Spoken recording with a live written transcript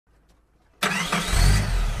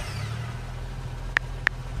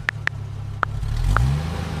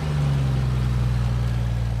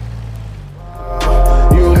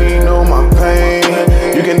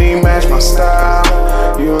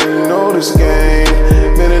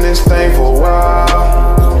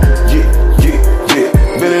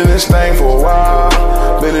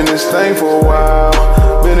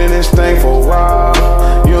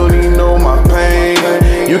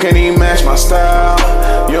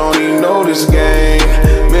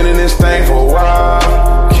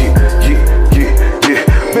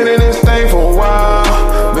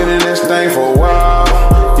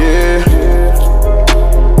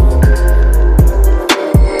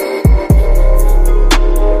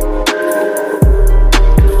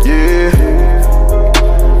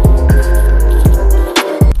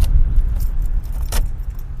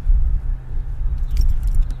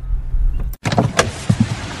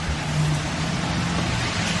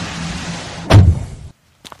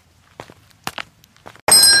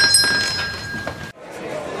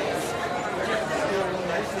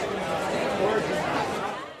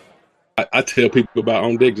I tell people about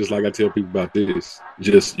On Deck just like I tell people about this.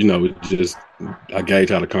 Just I gauge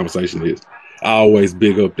how the conversation is. I always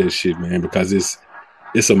big up that shit, man, because it's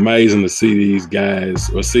amazing to see these guys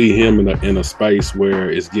or see him in a space where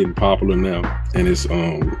it's getting popular now, and it's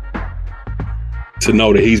to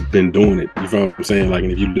know that he's been doing it. You know what I'm saying? Like,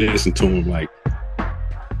 and if you listen to him, like,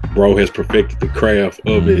 bro has perfected the craft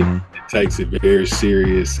of it. It takes it very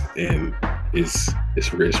serious, and it's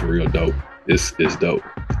real dope. It's dope.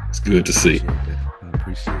 It's good to see. I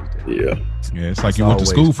appreciate that. Yeah, it's like you went to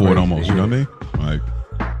school for it almost. You know what I mean? Like.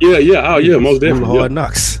 Yeah, most definitely. Hard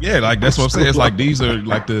knocks. Yeah, like that's what I'm saying. It's like these are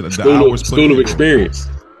like the hours. School of experience.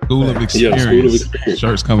 School of experience. School of experience.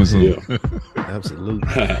 Shirts coming soon. Yeah. Absolutely.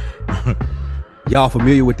 Y'all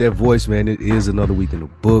familiar with that voice, man? It is another week in the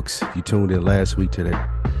books. If you tuned in last week to that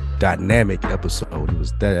dynamic episode,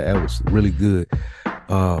 that was really good.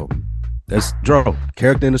 That's Dro,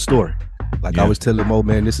 character in the story. Like I was telling Mo,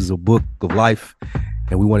 man, this is a book of life.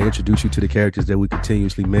 And we want to introduce you to the characters that we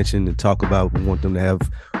continuously mention and talk about. We want them to have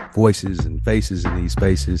voices and faces in these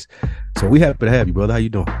spaces. So we happy to have you, brother. How you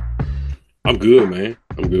doing? I'm good, man.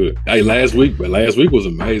 I'm good. Hey, last week was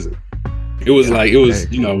amazing. It was that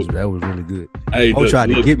was really good. Hey, Mo tried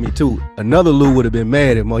to get me too. Another Lou would have been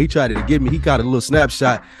mad at Mo. He tried to get me. He got a little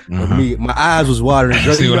snapshot of me. My eyes was watering.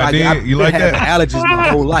 See what I did? You like that? Allergies my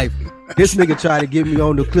whole life. This nigga tried to get me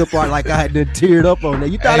on the clip art like I had been teared up on that.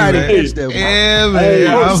 You thought I didn't catch that? Yeah, man. Hey,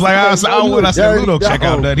 I was like, I said, Ludo, check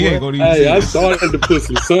out that. He ain't gonna even see I started to put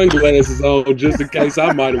some sunglasses on just in case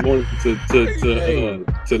I might have wanted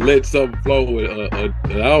to let something flow. I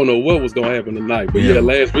don't know what was gonna happen tonight, but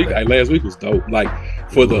last week was dope. Like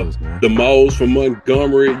for the Moles from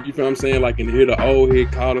Montgomery, you feel what I'm saying? Like, and hear the old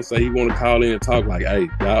head call and say he want to call in and talk. Like, hey,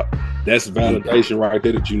 y'all, that's validation right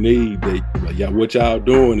there that you need. That what y'all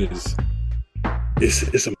doing is.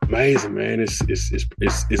 It's amazing, man.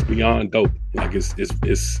 It's beyond dope. Like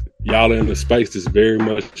it's y'all in a space that's very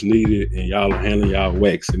much needed, and y'all are handling y'all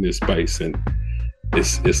wax in this space, and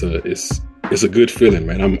it's a good feeling,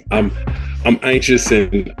 man. I'm anxious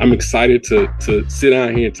and I'm excited to sit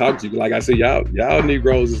down here and talk to you. Like I said, y'all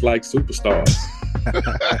Negroes is like superstars.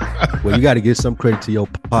 Well, you got to give some credit to your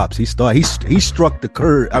pops. He struck the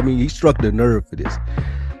curve. I mean, he struck the nerve for this.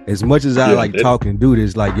 As much as I talk and do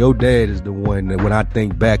this, like your dad is the one that when I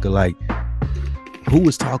think back of like who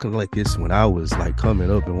was talking like this when I was like coming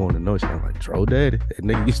up and wanting to know, I'm like, Dro Daddy. That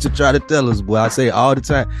nigga used to try to tell us, boy. I say it all the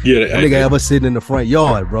time. Yeah, that nigga ever sitting in the front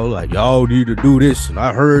yard, bro, like y'all need to do this, and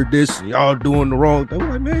I heard this, and y'all doing the wrong thing. I'm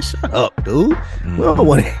like, man, shut up, dude. We don't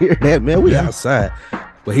want to hear that, man. We outside.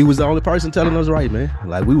 But he was the only person telling us right, man.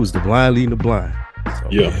 Like we was the blind leading the blind.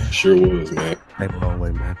 So, sure was, man. Came a long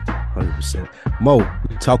way, man. 100%. Mo,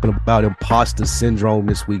 we're talking about imposter syndrome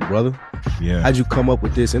this week, brother. Yeah. How'd you come up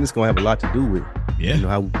with this? And it's gonna have a lot to do with,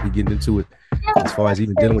 how we getting into it as far as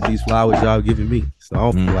even dealing with these flowers y'all giving me. So I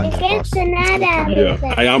don't feel like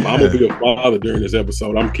Hey, I'm gonna be a father during this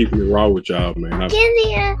episode. I'm keeping it raw with y'all, man.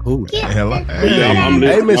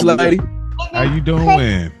 Hey, Miss Lady. How you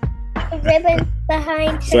doing? Ribbon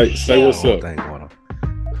behind. Say what's up.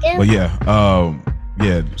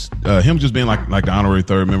 But him just being like the honorary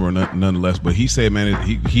third member nonetheless. But he said, man,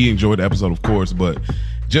 he enjoyed the episode, of course, but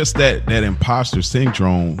just that imposter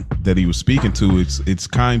syndrome that he was speaking to, it's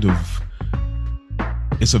kind of,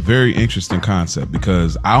 it's a very interesting concept,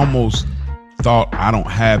 because I almost thought I don't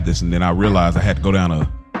have this, and then I realized I had to go down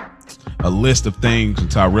a list of things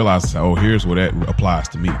until I realized, oh, here's where that applies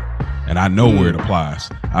to me, and I know where it applies.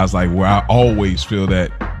 I was like, where I always feel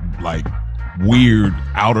that like weird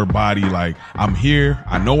outer body, like I'm here,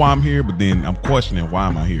 I know I'm here, but then I'm questioning, why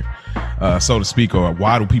am I here, so to speak, or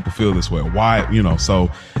why do people feel this way, why,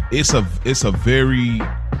 so it's a very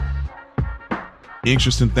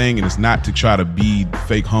interesting thing, and it's not to try to be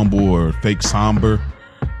fake humble or fake somber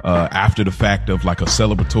after the fact of like a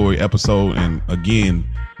celebratory episode. And again,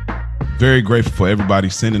 very grateful for everybody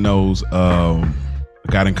sending those.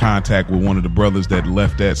 Got in contact with one of the brothers that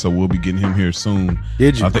left that, so we'll be getting him here soon.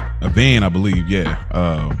 Did you? I think Van, I believe. Yeah.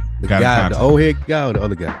 The guy, the old head guy, or the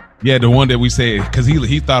other guy? Yeah, the one that we said, because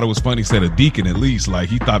he thought it was funny. He said a deacon at least. Like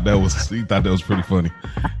he thought that was pretty funny.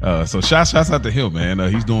 So shouts out to him, man.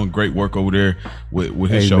 He's doing great work over there with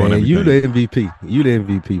his show, man, and everything. You the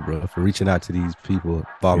MVP, bro, for reaching out to these people,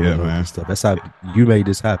 following up and stuff. That's how you made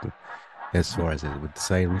this happen. As far as it with the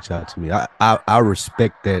same reach out to me, I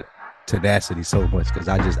respect that tenacity so much, because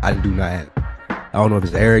I do not have it. I don't know if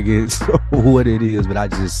it's arrogance or what it is, but I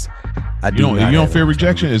do. You don't fear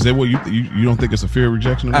rejection? Is that what you don't think it's a fear of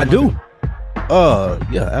rejection? I do.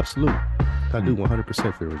 Yeah, absolutely. I do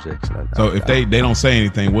 100% feel rejection. So if they don't say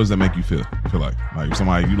anything, what does that make you feel? Like if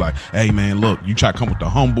somebody you like, hey man, look, you try to come with the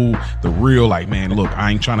humble, the real, like man, look,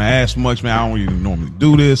 I ain't trying to ask much, man. I don't even normally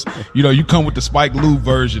do this. You know, you come with the Spike Lee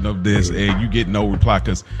version of this, and you get no reply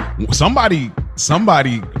because somebody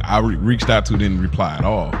I reached out to didn't reply at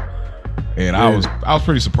all, and I was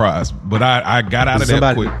pretty surprised, but I got out of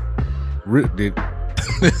that quick.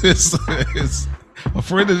 It's a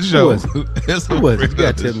friend of the show. Who was it? You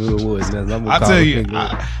gotta tell me who it was.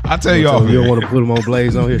 I tell y'all. You don't want to put them on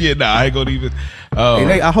Blaze on here? Yeah, nah, I ain't gonna even.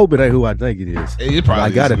 I hope it ain't who I think it is. It probably. I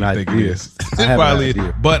got an idea. It probably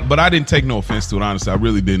is. But I didn't take no offense to it. Honestly, I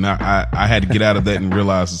really didn't. I had to get out of that and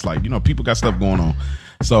realize it's like, you know, people got stuff going on,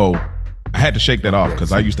 so I had to shake that off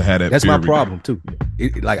because I used to have that. That's my problem too.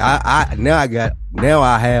 Now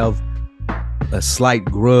I have a slight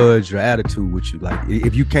grudge or attitude with you. Like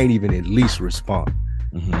if you can't even at least respond,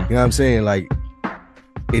 you know what I'm saying? Like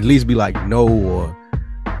at least be like no or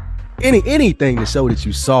anything to show that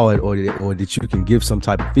you saw it or that you can give some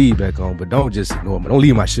type of feedback on. But don't just ignore me. Don't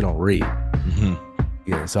leave my shit on red.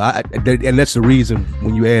 Yeah. So and that's the reason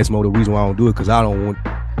when you ask Mo, the reason why I don't do it, because I don't want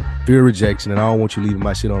fear rejection and I don't want you leaving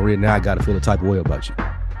my shit on red. Now I got to feel a type of way about you.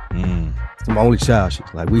 It's my only child shit.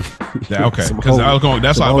 Like we. Yeah, okay. Because I was going.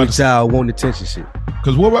 That's why my only child wanting attention shit.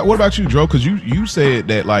 Because what about you, Dro? Because you said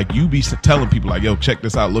that like you be telling people like, yo, check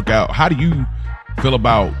this out, look out. How do you feel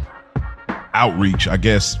about outreach? I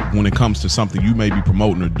guess when it comes to something you may be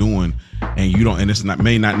promoting or doing, and you don't, and it's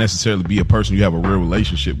may not necessarily be a person you have a real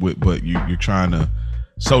relationship with, but you're trying to,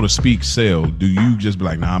 so to speak, sell. Do you just be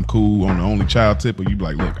like, nah, I'm cool on the only child tip, or you be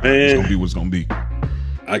like, look, it's gonna be what's gonna be?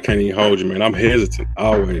 I can't even hold you, man. I'm hesitant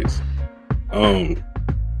always.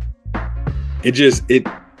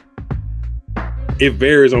 It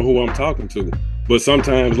varies on who I'm talking to, but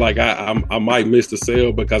sometimes like I might miss the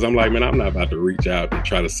sale because I'm like, man, I'm not about to reach out and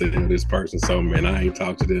try to sit in this person. So man, I ain't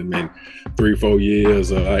talked to them in 3-4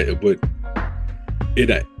 years. But you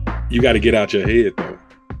got to get out your head though.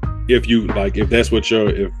 If that's what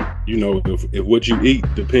if what you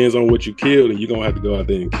eat depends on what you kill, then you're gonna have to go out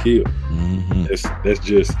there and kill.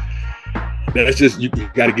 That's just you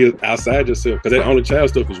got to get outside yourself, because that only child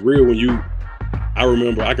stuff is real.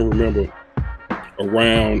 I can remember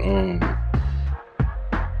around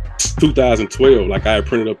 2012, like I had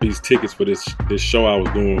printed up these tickets for this show I was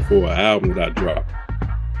doing for an album that I dropped,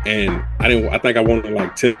 and I think I wanted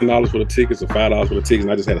like $10 for the tickets or $5 for the tickets,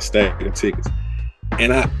 and I just had a stack of tickets.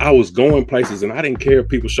 And I was going places, and I didn't care if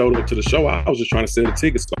people showed up to the show. I was just trying to sell the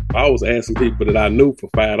tickets. So I was asking people that I knew for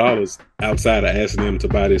 $5 outside of asking them to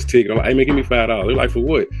buy this ticket. I'm like, hey man, give me $5. They're like, for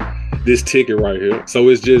what? This ticket right here. So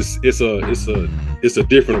it's a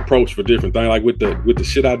different approach for different things. Like with the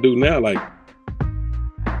shit I do now, like,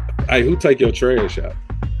 hey, who take your trash out?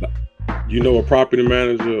 You know, a property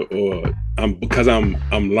manager, or because I'm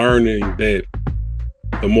learning that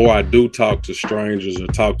the more I do talk to strangers or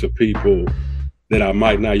talk to people that I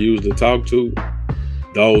might not usually talk to,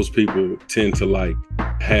 those people tend to like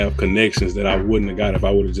have connections that I wouldn't have got if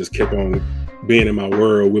I would have just kept on being in my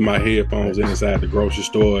world with my headphones inside the grocery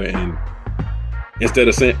store. And instead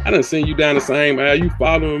of saying, I done seen you down the same aisle, you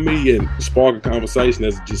following me, and spark a conversation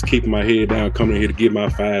that's just keeping my head down, coming in here to get my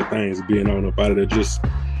 5 things and being on up out of there.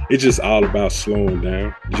 It's just all about slowing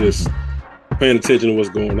down, just paying attention to what's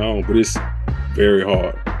going on. But it's very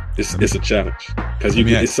hard. It's a challenge because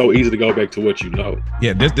it's so easy to go back to what you know.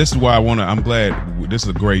 Yeah, this is why I'm glad. This is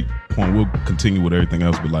a great point. We'll continue with everything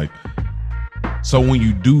else, but like, so when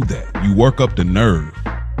you do that, you work up the nerve,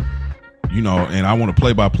 you know, and I want to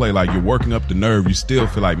play by play, like you're working up the nerve. You still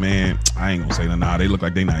feel like, man, I ain't gonna say nah, they look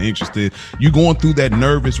like they not interested. You going through that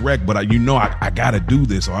nervous wreck, but I gotta do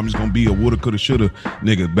this, or I'm just gonna be a woulda, coulda, shoulda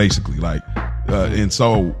nigga, basically. Like, and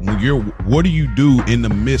so what do you do in the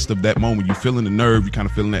midst of that moment? You feeling the nerve, you kind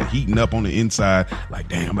of feeling that heating up on the inside, like,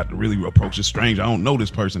 damn, I'm about to really approach a stranger. I don't know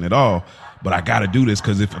this person at all, but I gotta do this,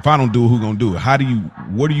 because if I don't do it, who gonna do it?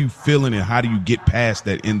 What are you feeling, and how do you get past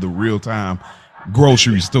that in the real time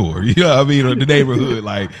grocery store? You know what I mean? Or the neighborhood,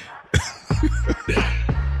 like.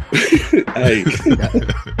 Hey,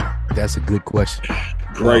 that's a good question.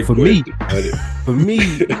 Great for question.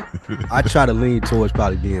 me, I try to lean towards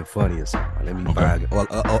probably being funny or something.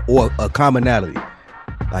 Or a commonality.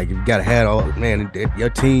 Like if you got a hat on, man, your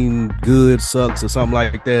team good sucks or something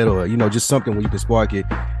like that, or you know, just something where you can spark it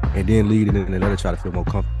and then lead it in another, try to feel more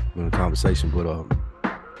comfortable in the conversation. But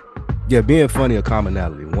yeah, being funny or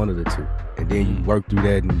commonality, one of the two. And then you work through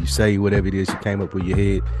that and you say whatever it is you came up with your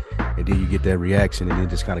head, and then you get that reaction, and then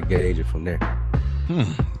just kind of gauge it from there.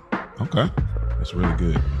 Okay, that's really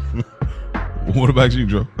good. What about you,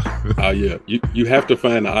 Joe? Yeah, you have to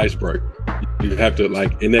find the icebreaker. You have to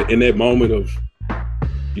like in that moment of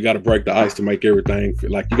you got to break the ice to make everything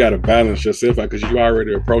like you got to balance yourself out because you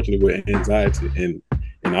already approaching it with anxiety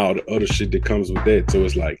and all the other shit that comes with that. So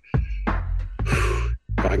it's like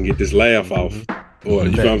if I can get this laugh off, or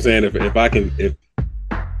you know what I'm saying, if I can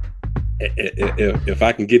if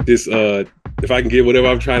I can get this if I can get whatever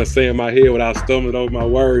I'm trying to say in my head without stumbling over my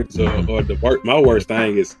words, or my worst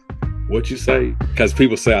thing is what you say, because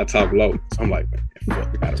people say I talk low. So I'm like, man, fuck,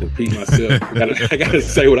 I gotta repeat myself. I gotta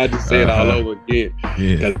say what I just said all over again.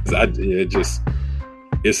 Yeah.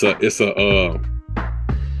 It's a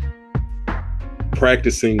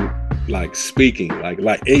practicing like speaking,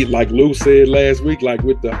 like Lou said last week, like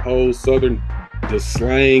with the whole the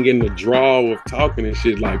slang and the drawl of talking and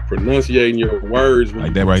shit, like pronunciating your words when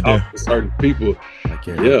like that right there to certain people. Like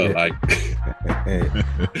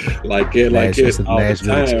it's all the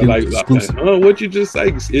time. Like, what you just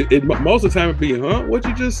say? Most of the time it be, what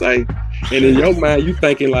you just say? And in your mind, you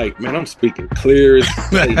thinking like, man, I'm speaking clear as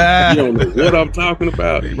day. You don't know what I'm talking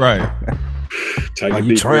about, right? Are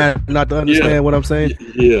you trying not to understand what I'm saying?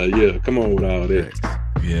 Yeah. Come on with all that.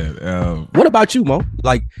 Yeah. What about you, Mo?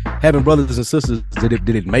 Like having brothers and sisters, did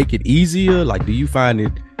it make it easier? Like, do you find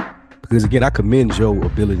it? Because again, I commend your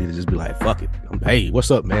ability to just be like, "Fuck it, hey,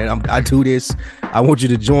 what's up, man? I do this. I want you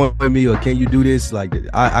to join me, or can you do this?" Like,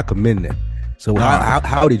 I commend that. So,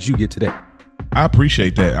 how did you get to that? I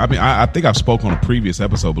appreciate that. I mean, I think I've spoke on a previous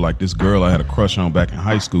episode, but like this girl I had a crush on back in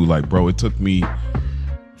high school. Like, bro, it took me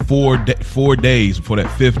 4 days before that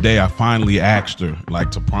 5th day I finally asked her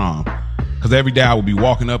like to prom. Because every day I would be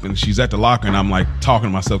walking up and she's at the locker and I'm like talking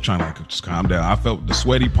to myself, trying to like just calm down. I felt the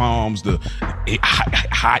sweaty palms, the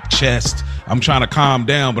hot chest. I'm trying to calm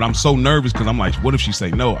down, but I'm so nervous because I'm like, what if she say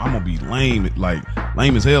no? I'm gonna be lame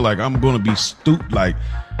as hell. Like I'm gonna be stupid. Like,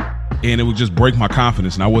 and it would just break my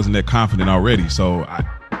confidence, and I wasn't that confident already. So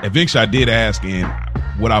eventually I did ask, and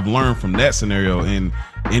what I've learned from that scenario, and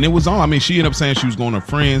it was on. I mean, she ended up saying she was going to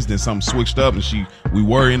friends, then something switched up, and we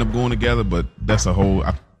were end up going together. But that's a whole.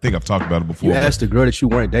 I think I've talked about it before. You asked the girl that you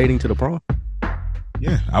weren't dating to the prom?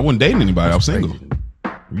 Yeah, I wasn't dating anybody. I was single.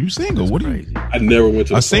 You single? That's what do you? I never went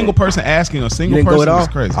to a single person asking a single person is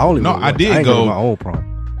crazy. I did go. My own prom.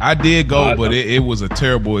 I did go, but it was a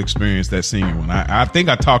terrible experience, that senior one. I think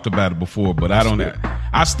I talked about it before, but I don't.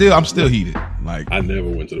 I'm still heated. Like I never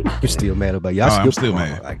went to the prom. You're still mad about y'all? I'm still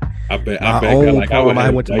mad. Like I bet. I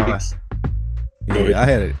went to my. Yeah, I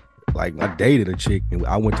had it. Like I dated a chick and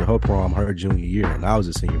I went to her prom her junior year, and I was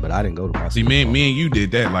a senior, but I didn't go to my. See, me and you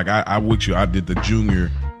did that. Like I with you, I did the junior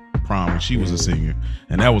prom when she was a senior,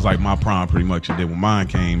 and that was like my prom pretty much. And then when mine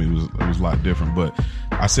came, it was a lot different. But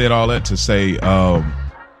I said all that to say.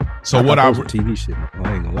 So I was TV shit.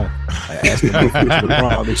 I ain't gonna lie. I asked you for the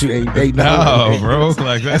prom that you ain't dating. No, bro.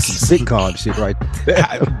 Like that's sitcom shit right there.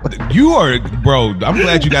 You are, bro. I'm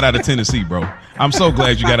glad you got out of Tennessee, bro. I'm so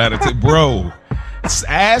glad you got out of Tennessee, bro.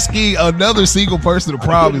 Asking another single person to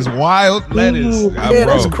prom is wild. That is,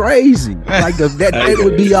 that's crazy. Like that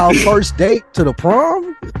would be our first date to the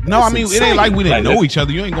prom. No, I mean it ain't like we didn't know each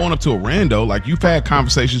other. You ain't going up to a rando. Like you've had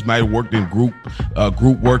conversations. Might have worked in group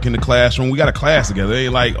work in the classroom. We got a class together. It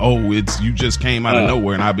ain't like it's you just came out of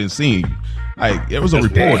nowhere and I've been seeing you. Like there was a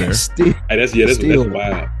rapport there. That's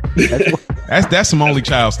wild. That's some only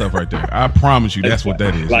child stuff right there. I promise you, that's what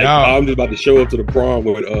that is. Like I'm just about to show up to the prom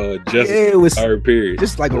with Jessica. It was third period.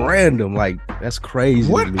 Just like random. Like that's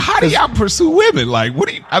crazy. What? How do y'all pursue women? Like what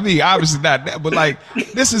do you? I mean, obviously not that, but like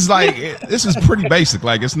this is pretty basic.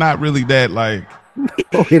 Like it's not really that like.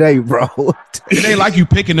 Oh, it ain't, bro. It ain't like you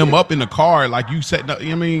picking them up in the car. Like you said.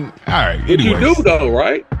 I mean, all right. But you do though,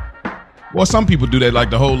 right? Well, some people do that, like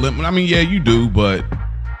the whole limit. I mean, yeah, you do, but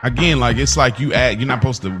again, like it's like you're not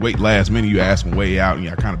supposed to wait last minute. You ask them way out, and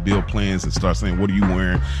you kind of build plans and start saying, "What are you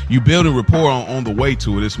wearing?" You build a rapport on the way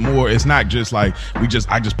to it. It's more. It's not just like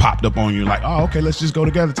I just popped up on you, like, oh, okay, let's just go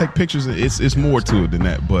together, take pictures. It's more to it than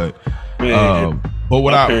that. But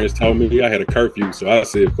what my parents told me I had a curfew, so I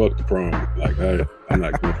said, "Fuck the prom." Like I'm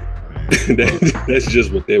not going. That's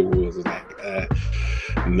just what that was. It's like.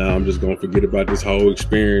 No, I'm just gonna forget about this whole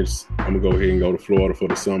experience. I'm gonna go ahead and go to Florida for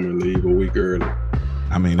the summer and leave a week early.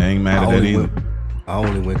 I mean, they ain't mad at that either. I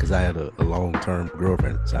only went because I had a long-term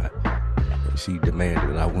girlfriend at the time. She demanded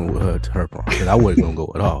that I went with her to her prom, because I wasn't gonna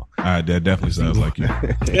go at all. All right, that definitely sounds like you.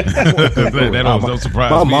 that was no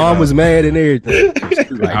surprise. My mom was mad and everything.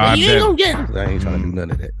 She was like, you ain't gonna get it. I ain't trying to do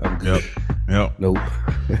none of that. I'm good. Yep. Nope.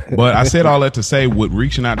 But I said all that to say, with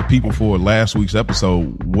reaching out to people for last week's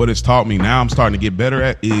episode, what it's taught me now I'm starting to get better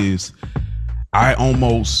at is I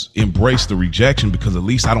almost embrace the rejection, because at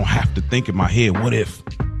least I don't have to think in my head, what if?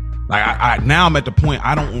 Like I now I'm at the point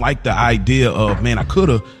I don't like the idea of, man,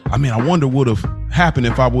 I wonder what have happened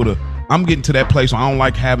if I would have. I'm getting to that place where I don't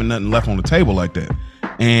like having nothing left on the table like that.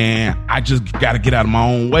 And I just got to get out of my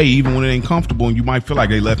own way, even when it ain't comfortable. And you might feel like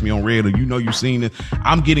they left me on red, or you've seen it.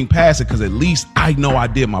 I'm getting past it because at least I know I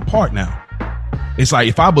did my part now. It's like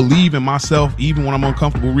if I believe in myself, even when I'm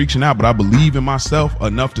uncomfortable reaching out, but I believe in myself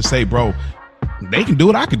enough to say, bro, they can do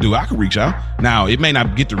what I can do. I can reach out. Now, it may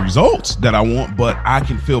not get the results that I want, but I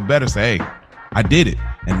can feel better. Say, hey, I did it.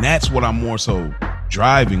 And that's what I'm more so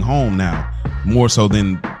driving home now, more so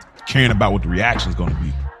than caring about what the reaction is going to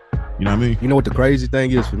be. You know what I mean? You know what the crazy thing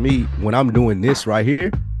is for me? When I'm doing this right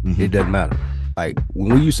here, it doesn't matter. Like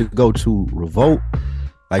when we used to go to Revolt,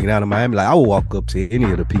 like down in Miami, like I would walk up to any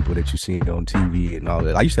of the people that you see on TV and all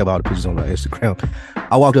that. I used to have all the pictures on my Instagram.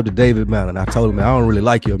 I walked up to David Mann and I told him, man, I don't really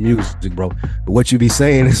like your music, bro. But what you be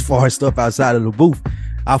saying as far as stuff outside of the booth,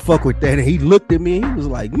 I fuck with that. And he looked at me and he was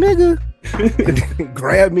like, nigga, and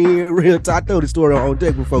grabbed me in real tight. I told the story on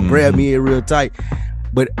deck before, grabbed me in real tight.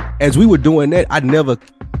 But as we were doing that, I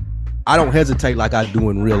don't hesitate like I do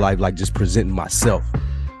in real life, like just presenting myself.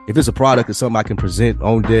 If it's a product or something I can present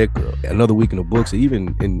on deck, another week in the books, or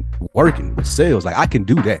even in working with sales, like I can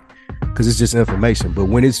do that because it's just information. But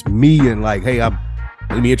when it's me and like, hey,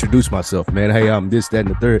 let me introduce myself, man. Hey, I'm this, that, and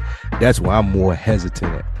the third. That's where I'm more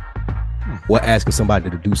hesitant at. Or asking somebody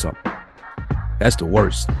to do something. That's the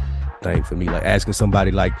worst thing for me. Like asking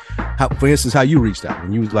somebody, like, for instance, how you reached out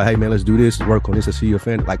and you was like, hey, man, let's do this, work on this. I see you're a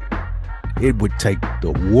fan. Like, it would take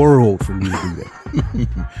the world for me to do that.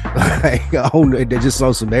 Like, I don't know, they're just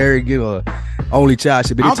on some arrogant or only child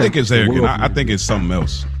shit. I don't think it's arrogant. I think it's something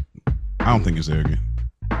else. I don't think it's arrogant.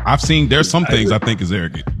 I've seen there's some things I think is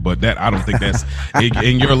arrogant, but that I don't think that's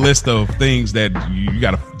in your list of things that you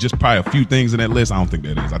got just probably a few things in that list. I don't think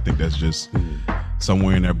that is. I think that's just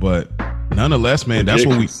somewhere in there. But nonetheless, man, that's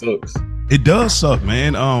what sucks. It does suck,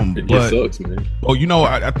 man. It just sucks, man. Oh, you know,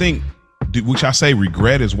 I think, which I say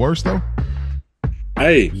regret is worse though.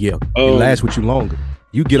 Hey, yeah, it lasts with you longer.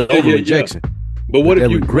 You get over rejection. Yeah. But what if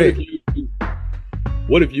you regret?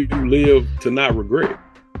 What if you live to not regret?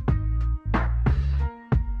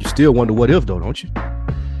 You still wonder what if though, don't you?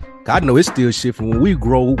 I know it's still shit from when we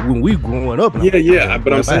growing up. Like, yeah.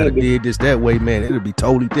 But I'm saying, if I did this that way, man, it'll be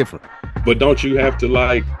totally different. But don't you have to,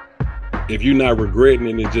 like, if you're not regretting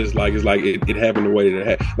it, it's just like it happened the way that it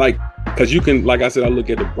happened. Like, because you can, like I said, I look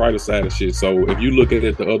at the brighter side of shit. So if you look at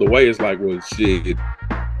it the other way, it's like, well, shit,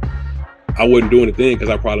 I wouldn't do anything because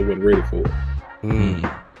I probably wasn't ready for it.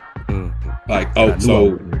 Like, oh,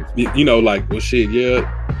 so, you know, like, well, shit,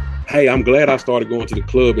 yeah. Hey, I'm glad I started going to the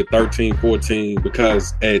club at 13, 14,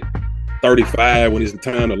 because at 35, when it's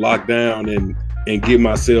time to lock down and get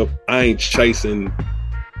myself, I ain't chasing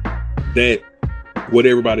that, what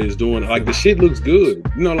everybody is doing. Like, the shit looks good.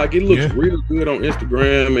 You know, like, it looks real good on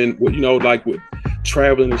Instagram and, you know, like with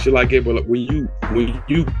traveling and shit like that. But like, when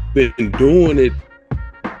you've been doing it,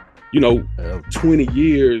 you know, 20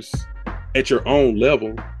 years at your own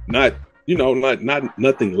level, not, you know, not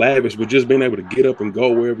nothing lavish, but just being able to get up and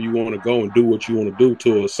go wherever you want to go and do what you want to do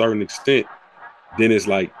to a certain extent, then it's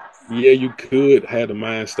like, yeah, you could have the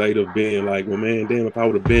mind state of being like, well, man, damn, if I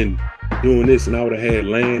would have been doing this and I would have had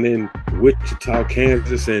land in Wichita,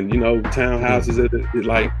 Kansas, and, you know, townhouses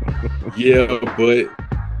like, yeah, but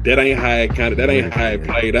that ain't how it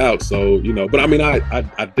played out. So, you know, but I mean, I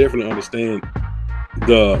definitely understand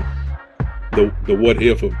the what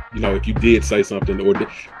if of, you know, if you did say something, or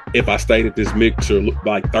if I stayed at this mixer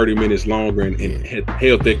like 30 minutes longer and had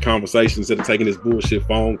held that conversation instead of taking this bullshit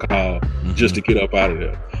phone call just to get up out of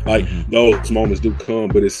there. Like, those moments do come,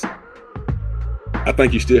 but I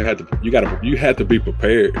think you still have to, you have to be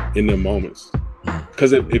prepared in them moments.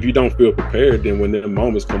 Because if you don't feel prepared, then when them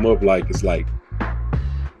moments come up, like, it's like,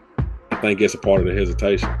 I think it's a part of the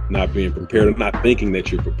hesitation, not being prepared or not thinking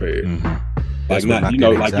that you're prepared. Like, not, you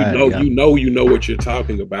know, like, you know what you're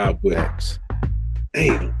talking about, but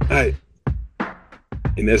damn,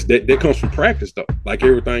 and that comes from practice though, like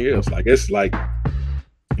everything else. Like, it's like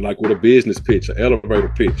with a business pitch, an elevator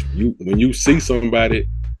pitch, when you see somebody,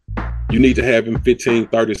 you need to have them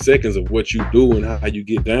 15-30 seconds of what you do and how you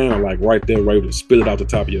get down, like right there, right to spill it out the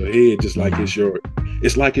top of your head, just like it's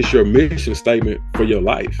your mission statement for your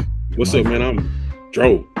life. What's up, man? I'm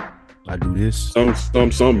Dro. I do this.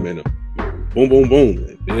 Some minute. Boom, boom,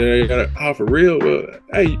 boom. Yeah, you got it. For real? Well,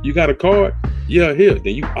 hey, you got a card? Yeah, here.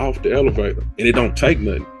 Then you off the elevator, and it don't take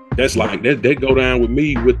nothing. That's like that go down with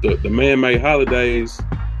me with the man-made holidays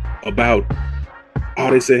about.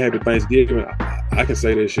 Oh, they say Happy Thanksgiving. I can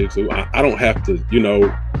say that shit too. I don't have to, you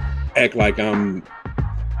know, act like I'm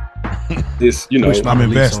this, you know, Push my I'm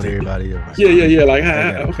beliefs invested. on everybody else. yeah. Like,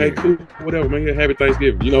 Yeah, okay, yeah. cool, whatever, man. Yeah, happy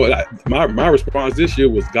Thanksgiving. You know, my response this year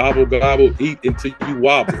was gobble, gobble, eat until you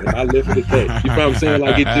wobble, and I left it at that. You know what I'm saying?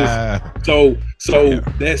 Like, it just so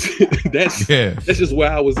that's just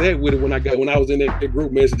where I was at with it when I was in that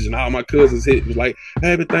group message and all my cousins hit. It was like,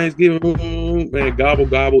 happy Thanksgiving, man. Gobble,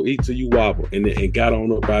 gobble, eat till you wobble, and got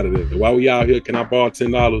on up out of there. While we out here, can I borrow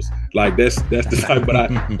 $10? Like, that's the type.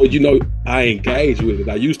 But you know, I engage with it.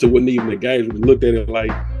 I used to wouldn't even engage with it. Looked at it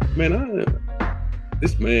like, man,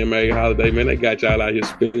 this man-made holiday, man, they got y'all out here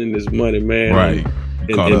spending this money, man, Right.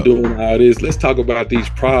 and doing all this. Let's talk about these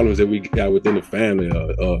problems that we got within the family,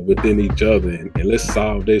 within each other, and let's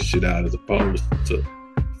solve this shit out as opposed to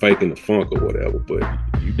faking the funk or whatever. But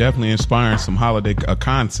You definitely inspiring some holiday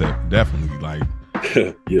concept. Definitely, like,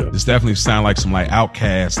 yeah, this definitely sound like some like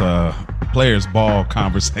Outcast players ball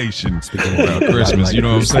conversation around Christmas. You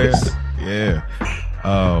know what I'm saying? Yeah.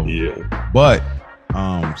 yeah. But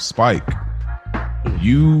Spike,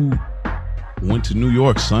 you went to New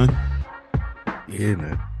York, son. Yeah,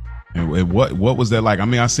 man. And what was that like? I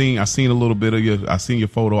mean, I seen a little bit of I seen your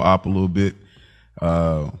photo op a little bit.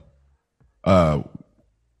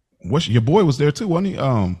 What's your boy was there too, wasn't he?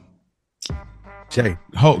 J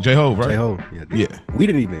Hove, right? J Ho. Yeah. We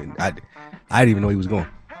didn't even. I didn't even know he was going.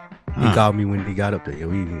 He called me when he got up there. Yeah,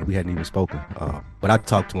 we hadn't even spoken. But I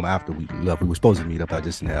talked to him after we left. We were supposed to meet up. I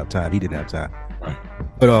just didn't have time. He didn't have time. Right.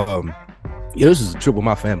 But yeah, this is a trip with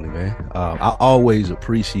my family, man. I always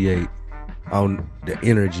appreciate the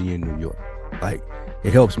energy in New York. Like,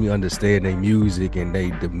 it helps me understand their music and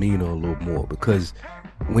their demeanor a little more, because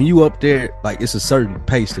when you up there, like, it's a certain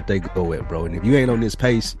pace that they go at, bro. And if you ain't on this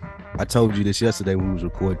pace, I told you this yesterday when we was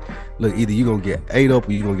recording, look, either you're gonna get ate up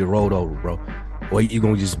or you're gonna get rolled over, bro, or you're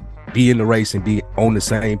gonna just be in the race and be on the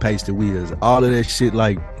same pace that we is. All of that shit,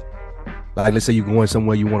 like let's say you're going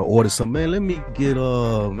somewhere, you want to order something, man, let me get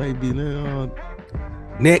maybe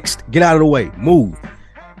next, get out of the way, move.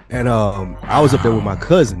 And I was up there with my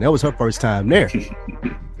cousin. That was her first time there.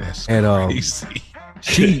 That's and crazy.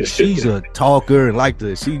 she's a talker and like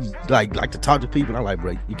to talk to people. And I'm like,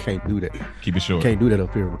 bro, you can't do that. Keep it short. You can't do that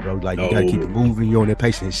up here, bro. Like, you gotta keep it moving. You're on that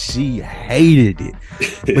pace. And she hated it.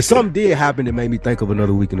 But something did happen that made me think of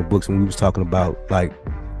another week in the books when we was talking about like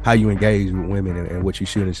how you engage with women and what you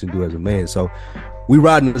should and shouldn't do as a man. So we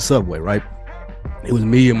riding the subway, right? It was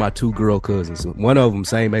me and my two girl cousins. One of them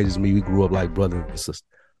same age as me. We grew up like brother and sister.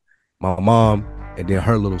 My mom and then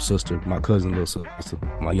her little sister, my cousin's little sister,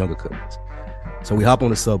 my younger cousins. So we hop on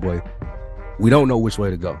the subway. We don't know which way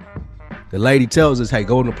to go. The lady tells us, hey,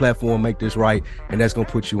 go on the platform, make this right, and that's going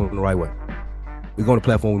to put you on the right way. We go on the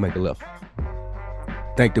platform, we make a left.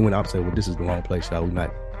 Think they went opposite. Well, this is the wrong place, y'all. We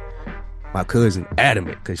not. My cousin,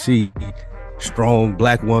 adamant, because she strong,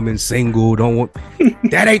 black woman, single, don't want,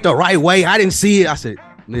 that ain't the right way. I didn't see it. I said,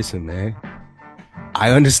 listen, man,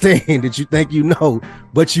 I understand that you think you know,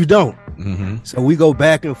 but you don't. Mm-hmm. So we go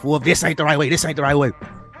back and forth. This ain't the right way. This ain't the right way.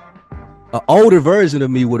 An older version of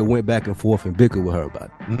me would have went back and forth and bickered with her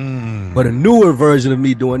about it. But a newer version of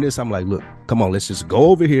me doing this, I'm like, look, come on, let's just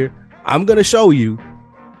go over here. I'm going to show you.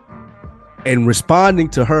 And responding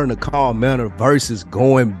to her in a calm manner versus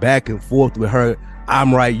going back and forth with her,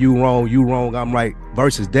 I'm right, you wrong, I'm right,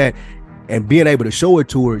 versus that. And being able to show it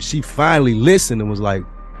to her, she finally listened and was like,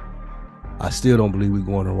 I still don't believe we're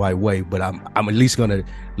going the right way, but I'm at least going to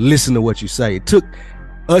listen to what you say. It took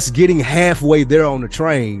us getting halfway there on the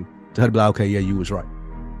train to her to be like, okay, yeah, you was right.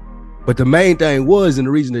 But the main thing was, and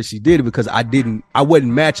the reason that she did it, because I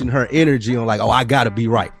wasn't matching her energy on like, oh, I got to be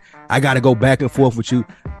right. I got to go back and forth with you.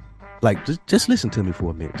 Like, just listen to me for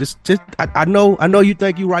a minute. I know you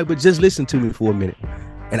think you're right, but just listen to me for a minute.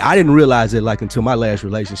 And I didn't realize it like until my last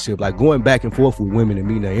relationship, like going back and forth with women and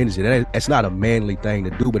meeting their energy. That's not a manly thing to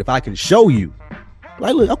do. But if I can show you,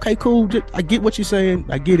 like, look, okay, cool. I get what you're saying.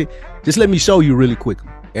 I get it. Just let me show you really quickly.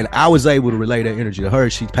 And I was able to relay that energy to her.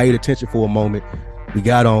 She paid attention for a moment. We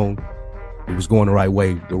got on. It was going the right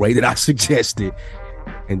way that I suggested.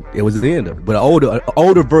 And it was the end of it. But an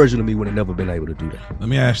older version of me would have never been able to do that. Let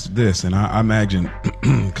me ask you this, and I imagine,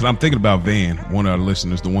 because I'm thinking about Van, one of our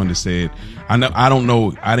listeners, the one that said, I don't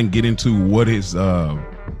know, I didn't get into what he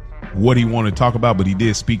wanted to talk about, but he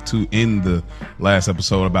did speak to in the last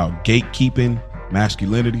episode about gatekeeping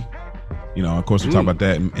masculinity. You know, of course, we talk about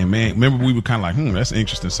that, and man, remember we were kind of like, that's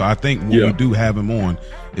interesting. So I think when we do have him on,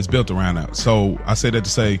 it's built around that. So I said that to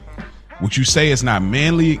say, would you say it's not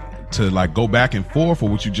manly to like go back and forth, or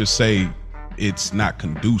would you just say it's not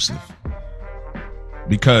conducive?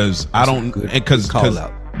 Because I don't, because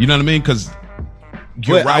you know what I mean? Because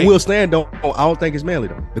you're right. I will stand. I don't think it's manly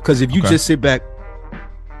though, because if you just sit back,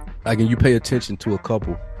 like, and you pay attention to a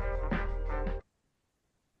couple,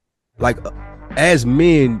 like as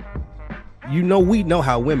men, we know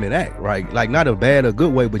how women act, right? Like not a bad or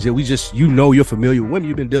good way, but you're familiar with women.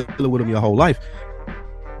 You've been dealing with them your whole life.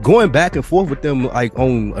 Going back and forth with them like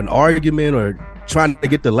on an argument or trying to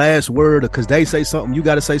get the last word, or because they say something, you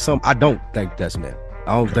got to say something. I don't think that's man.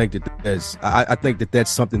 I don't think that that's. I think that that's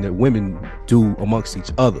something that women do amongst each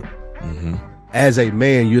other. Mm-hmm. As a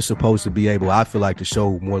man, you're supposed to be able, I feel like, to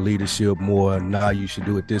show more leadership, more. Nah, you should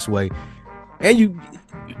do it this way. And you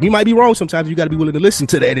might be wrong sometimes. You got to be willing to listen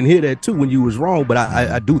to that and hear that too when you was wrong. But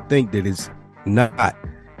I do think that it's not.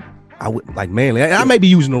 I would like manly. I may be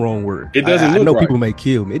using the wrong word. It doesn't. I know right. people may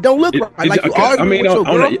kill me. It don't look right. Like you I mean,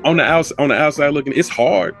 on the outside, outside looking, it's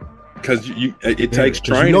hard because it takes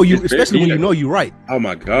training. Especially when you know you're right. Oh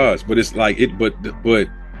my gosh! But it's like it. But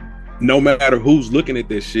no matter who's looking at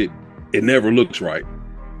this shit, it never looks right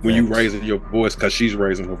when you raising your voice because she's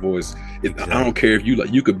raising her voice. I don't care if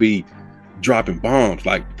you could be dropping bombs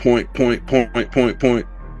like point.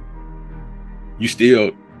 You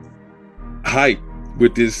still hype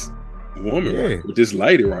with this woman, right? With this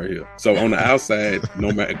lady right here. So on the outside,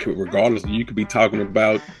 no matter, regardless, you could be talking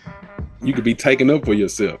about, you could be taking up for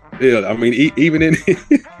yourself. Yeah, I mean, even in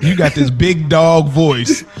you got this big dog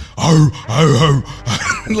voice,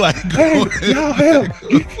 like hey, y'all help.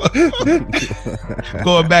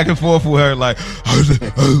 going back and forth with her, like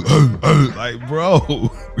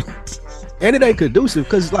bro. And it ain't conducive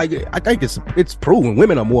because, like, I think it's proven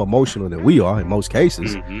women are more emotional than we are in most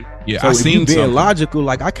cases. Mm-hmm. Yeah, so I if seen you being something. logical,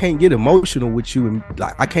 like I can't get emotional with you, and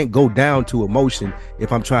like I can't go down to emotion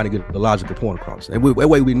if I'm trying to get the logical point across. And that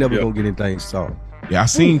way we never gonna get anything solved. Yeah, I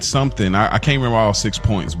seen something. I can't remember all 6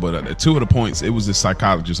 points, but 2 of the points, it was this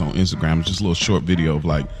psychologist on Instagram. It was just a little short video of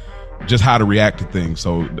like just how to react to things.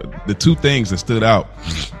 So the 2 things that stood out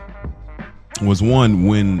was one,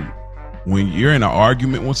 when you're in an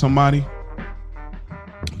argument with somebody,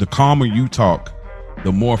 the calmer you talk,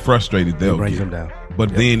 the more frustrated they'll brings get. them down.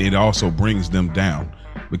 But then it also brings them down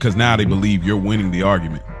because now they believe you're winning the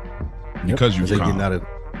argument because you're getting out of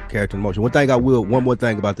character and emotion. One more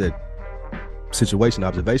thing about that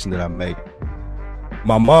observation that I made.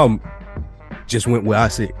 My mom just went where I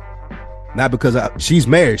said, not because she's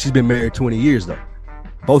married. She's been married 20 years though.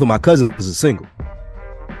 Both of my cousins are single.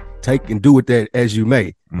 Take and do with that as you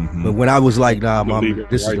may. Mm-hmm. But when I was like, nah, mom,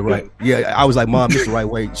 this is the right. Yeah, I was like, mom, this is the right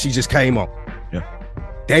way. She just came on. Yeah.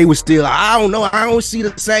 They were still, I don't know. I don't see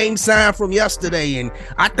the same sign from yesterday. And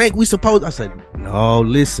I think we supposed, I said, no,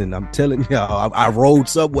 listen, I'm telling y'all, I rode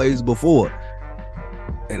subways before.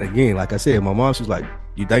 And again, like I said, my mom, she's like,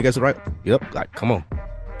 you think that's right? Yep. Like, come on.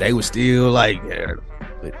 They were still like, yeah,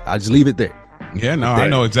 I just leave it there. Yeah, no, I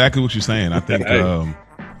know exactly what you're saying. I think,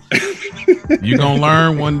 you're gonna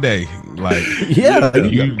learn one day, like you're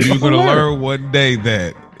gonna learn one day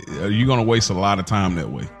that you're gonna waste a lot of time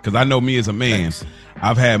that way. Because I know me as a man,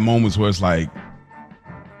 I've had moments where it's like,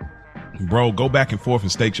 bro, go back and forth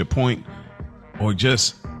and state your point, or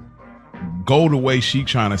just go the way she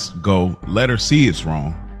trying to go. Let her see it's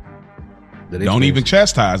wrong. Don't even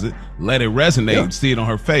chastise it. Let it resonate. See it on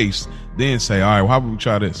her face. Then say, all right, well, how about we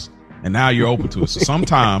try this? And now you're open to it. So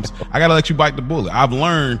sometimes I gotta let you bite the bullet. I've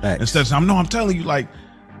learned instead of saying, no, I'm telling you, like,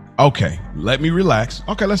 okay, let me relax.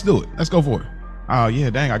 Okay, let's do it. Let's go for it. Oh yeah,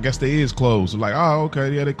 dang, I guess they is closed. Like, oh,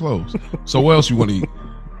 okay, yeah, they closed. So what else you want to eat?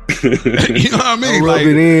 You know what I mean? Rub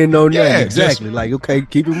it in, no, yeah, exactly. Just, like, okay,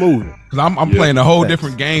 keep it moving. Because I'm playing a whole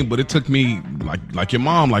different game, but it took me like your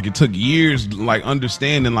mom, like it took years, like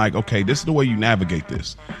understanding, like, okay, this is the way you navigate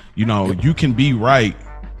this. You know, you can be right,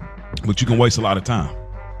 but you can waste a lot of time.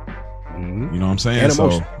 Mm-hmm. You know what I'm saying? And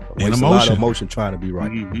emotion. And emotion. A lot of emotion trying to be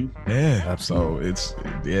right. Mm-hmm. Yeah. Absolutely.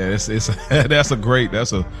 So it's that's a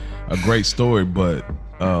great story. But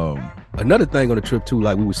another thing on the trip too,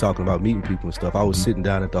 like we was talking about meeting people and stuff. I was sitting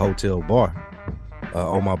down at the hotel bar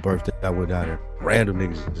on my birthday. I went down there. Random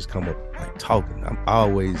niggas just come up like talking. I'm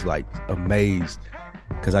always like amazed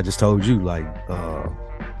because I just told you like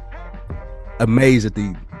amazed at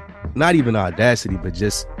the not even audacity, but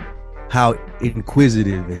just how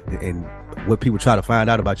inquisitive and what people try to find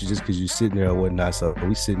out about you just because you're sitting there or whatnot. So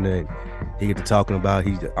we sitting there and he get to talking about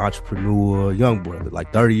he's an entrepreneur, young brother,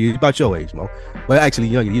 like 30 years, about your age, Mo. But actually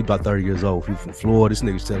younger, he's about 30 years old. He's from Florida. This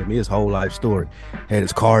nigga's telling me his whole life story. Had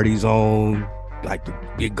his Cardis on, like the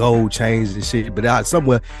big gold chains and shit. But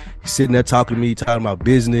somewhere he's sitting there talking to me, talking about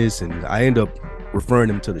business, and I end up referring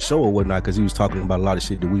him to the show or whatnot because he was talking about a lot of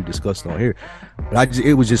shit that we've discussed on here. But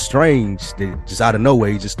it was just strange that just out of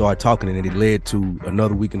nowhere he just started talking, and it led to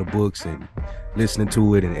another week in the books and listening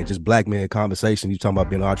to it and just black man conversation. He was talking about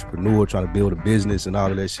being an entrepreneur, trying to build a business and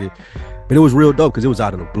all of that shit. But it was real dope because it was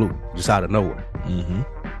out of the blue, just out of nowhere. Mm-hmm.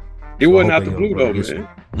 It So I wasn't hope out the that blue young though, brother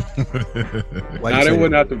man. Why Nah, you that say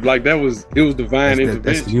wasn't that? out the like that was divine That's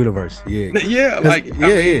intervention. the universe. Yeah. Yeah, like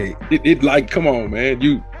yeah. it like come on, man.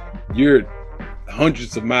 You're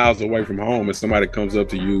hundreds of miles away from home, and somebody comes up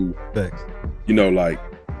to you, Thanks. you know, like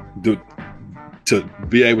to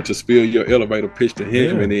be able to spill your elevator pitch to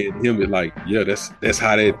him, Yeah. and then him be like, yeah, that's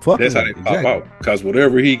how they Fucking pop exactly. out. Because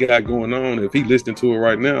whatever he got going on, if he listened to it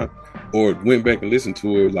right now, or went back and listened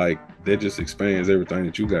to it, like that just expands everything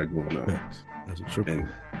that you got going on. That's a triple. And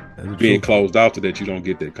That's a being triple. closed out to that, you don't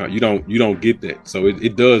get that. You don't get that. So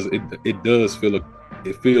it does feel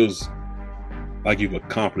it feels like you've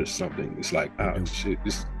accomplished something. It's like, oh shit,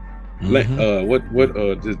 this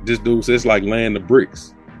this dude says like laying the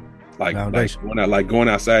bricks. Like going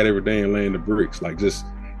outside every day and laying the bricks, like just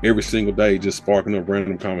every single day, just sparking up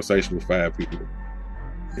random conversation with 5 people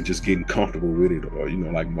and just getting comfortable with it. Or, you know,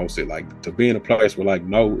 like most say, like to be in a place where like,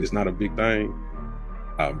 no, it's not a big thing.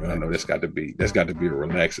 I know that's got to be a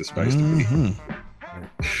relaxing space to be.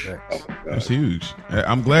 Yeah. Oh my God. That's huge.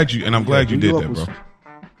 I'm glad you did that, bro.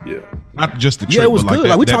 Yeah. Not just the trip, Yeah, it was but good.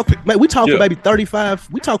 Like we talked for maybe 35.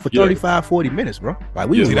 We talked for Yeah. 35, 40 minutes, bro. Like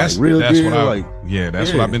we was See, like real that's good.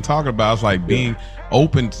 what I've been talking about. It's like being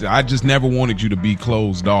open. I just never wanted you to be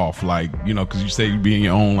closed off, like, you know, because you say you be in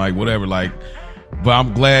your own, like whatever, like. But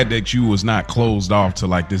I'm glad that you was not closed off to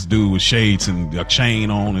like this dude with shades and a chain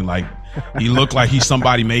on, and like he looked like he's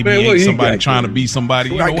somebody. Maybe Man, he what ain't he somebody got trying to going? be somebody.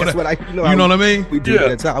 You know Right, what? that's what You know what I mean? We do Yeah.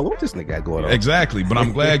 that time. What this nigga got going on? Exactly, but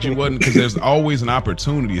I'm glad you wasn't, because there's always an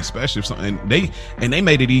opportunity, especially if something. And they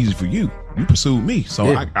made it easy for you. You pursued me,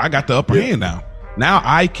 so Yeah. I got the upper hand now. Now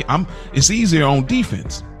I'm. It's easier on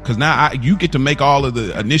defense because now you get to make all of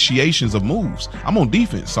the initiations of moves. I'm on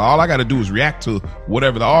defense, so all I got to do is react to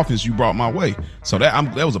whatever the offense you brought my way. So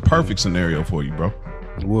that was a perfect scenario for you, bro.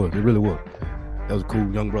 It was. It really was. That was a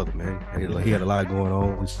cool young brother, man. He had a lot going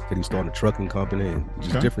on. He said he started a trucking company and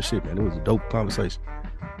just different shit, man. It was a dope conversation.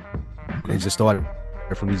 And it just started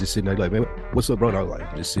from me just sitting there like, man, what's up, bro? And I was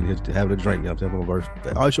like, just sitting here having a drink. You know what I'm saying? For my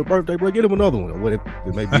birthday. Oh, it's your birthday, bro. Get him another one. Or whatever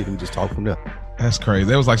it may be. And we just talk from there. That's crazy.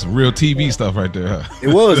 That was like some real TV stuff right there. Huh? It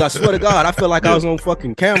was. I swear to God, I felt like I was on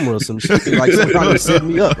fucking camera or some shit. Like somebody set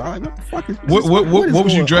me up. I like, what the fuck is What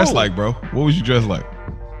was you going dressed on? like, bro? What was you dressed like?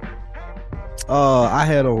 I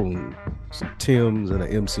had on some Timbs and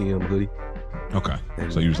an MCM hoodie. Okay,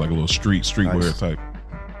 And so you was like a little streetwear nice. type.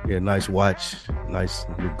 Yeah, nice watch, nice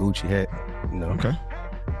little Gucci hat. You know. Okay.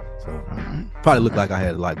 So probably looked like I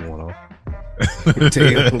had a lot going on.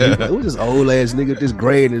 It was this old ass nigga, this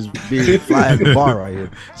gray and this big fly in the bar right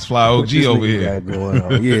here. It's Fly What OG this over nigga here. got going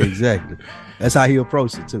on. Yeah, exactly. That's how he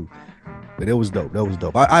approached it too. But it was dope. That was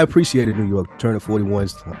dope. I appreciated New York. Turning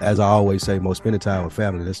 41s, as I always say, spending time with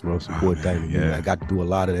family. That's the most important thing to me. yeah. I got to do a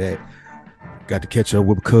lot of that. Got to catch up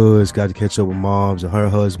with cuz, got to catch up with moms and her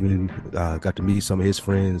husband. Got to meet some of his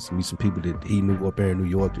friends, meet some people that he knew up there in New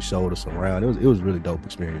York that showed us around. It was a really dope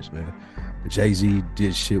experience, man. The Jay-Z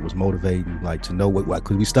did shit was motivating, like to know what,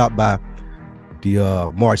 because we stopped by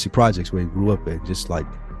the Marcy Projects where he grew up at, just like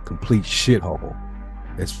complete shithole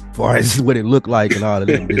as far as what it looked like and all of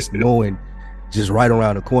that. Just knowing, just right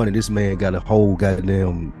around the corner, this man got a whole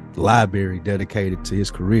goddamn library dedicated to his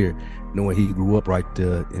career, knowing he grew up right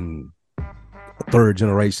there in third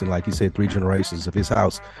generation, like he said, 3 generations of his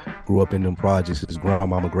house grew up in them projects. His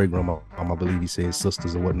grandmama, great grandmama, I believe he said,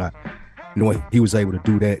 sisters or whatnot. You know, he was able to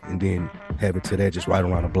do that and then have it to that just right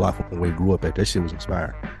around the block from where he grew up at. That shit was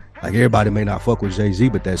inspiring. Like everybody may not fuck with Jay-Z,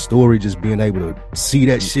 but that story, just being able to see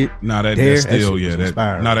that shit. No, that there, still, that shit was that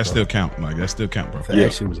inspiring, no, that bro. still count. Like that still count, bro.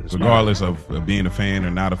 That shit was inspiring. Regardless of being a fan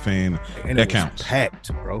or not a fan, And that it was counts.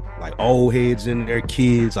 packed, bro. Like old heads in there,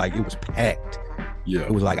 kids, like it was packed. Yeah.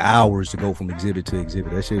 It was like hours to go from exhibit to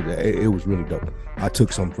exhibit. That shit, it was really dope. I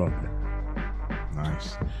took something from it.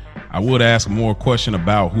 Nice. I would ask more question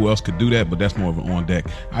about who else could do that, but that's more of an on deck.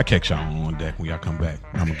 I catch y'all on deck when y'all come back.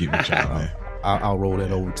 I'm gonna get with y'all, man. I'll roll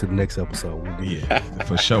that over to the next episode. We'll do it. Yeah,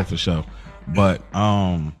 for sure. But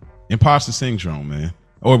imposter syndrome, man.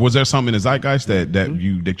 Or was there something in the zeitgeist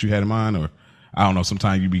that you had in mind, or I don't know.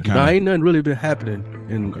 Sometimes you be kind No, of ain't nothing really been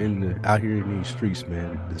happening out here in these streets,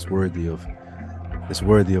 man. It's worthy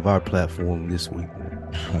of our platform this week, man.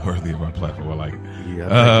 worthy of our platform. I like it. Yeah,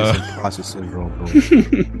 I think this imposter syndrome, bro.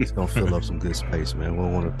 It's gonna fill up some good space, man. We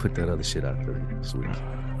don't want to put that other shit out there this week.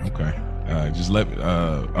 Okay. Just let me.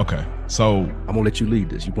 Okay. So I'm gonna let you lead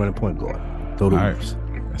this. You running point guard. Throw the all right. hoops.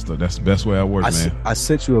 That's the best way I work, man. I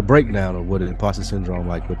sent you a breakdown of what an imposter syndrome,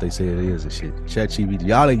 like what they say it is and shit. ChatGPT,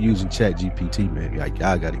 y'all ain't using ChatGPT, man. Like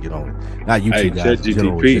y'all got to get on it. Not you Hey, two guys. in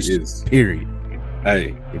general, ChatGPT just is- period.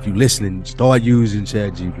 Hey, If you listening, start using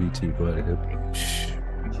ChatGPT, but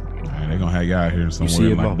Man, they're gonna have you out here somewhere see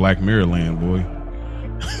in it, like Mo? Black Mirror land, boy.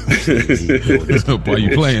 Boy,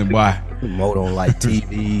 you playing, boy. Mo don't like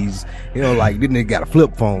TVs. He don't like. Then they got a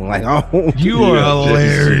flip phone. Like, oh, You are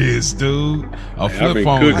hilarious, dude. A I've flip been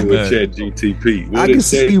phone cooking with is that. ChatGPT. I can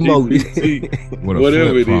see Mo. With a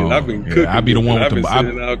Whatever flip it is, phone. I've been Yeah, cooking. I be the one with I've been the.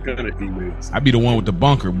 sending all kind of emails. I be the one with the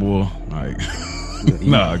bunker, boy. Like,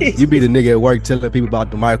 no, You be the nigga at work telling people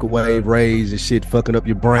about the microwave rays and shit fucking up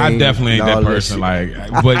your brain. I definitely ain't and all that person. shit.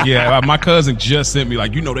 Like, but yeah, my cousin just sent me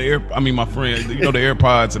like, my friend, the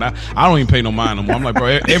AirPods, and I don't even pay no mind no more. I'm like,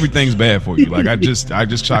 bro, everything's bad for you. Like, I just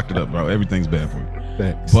chalked it up, bro. Everything's bad for you.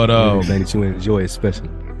 Facts. But everything that you enjoy, especially.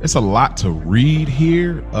 it's a lot to read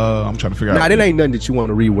here. I'm trying to figure Nah, out. it ain't nothing that you want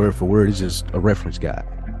to read word for word. It's just a reference guide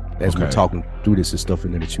as we're Okay. talking through this and stuff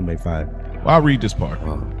in there that you may find. Well, I'll read this part.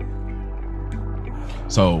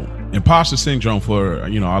 So, imposter syndrome, for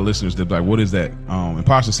our listeners that like, what is that?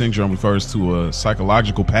 Imposter syndrome refers to a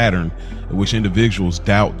psychological pattern in which individuals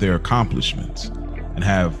doubt their accomplishments and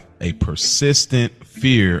have a persistent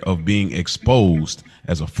fear of being exposed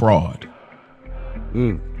as a fraud.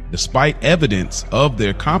 Despite evidence of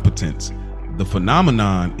their competence, the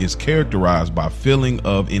phenomenon is characterized by a feeling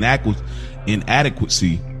of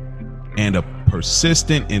inadequacy and a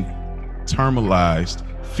persistent internalized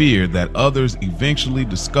fear that others eventually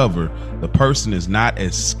discover the person is not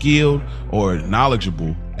as skilled or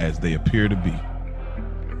knowledgeable as they appear to be.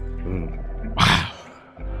 Wow.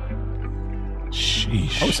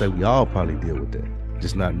 Sheesh. I would say we all probably deal with that.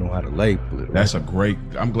 Just not know how to label it. Right? That's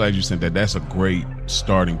I'm glad you sent that. That's a great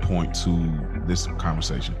starting point to this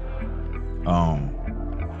conversation.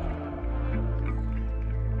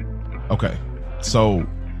 Okay. So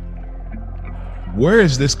where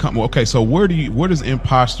is this coming? Okay, so where does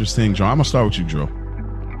imposter syndrome? I'm gonna start with you, Drew.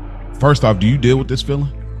 First off, do you deal with this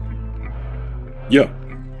feeling? Yeah.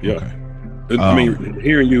 Okay. I mean,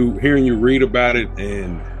 hearing you read about it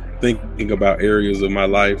and thinking about areas of my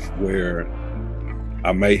life where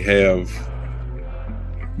I may have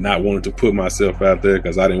not wanted to put myself out there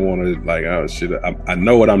because I didn't want to, like, oh shit, I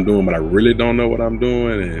know what I'm doing, but I really don't know what I'm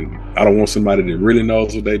doing, and I don't want somebody that really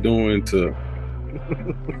knows what they're doing to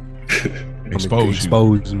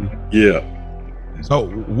Expose me. Yeah. So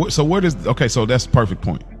where does so that's the perfect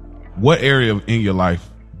point. What area in your life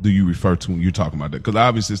do you refer to when you're talking about that? Because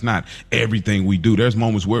obviously it's not everything we do. There's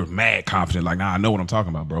moments where we're mad confident, like, nah, I know what I'm talking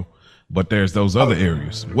about, bro. But there's those other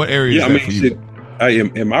areas. What areas is that for you? Shit, I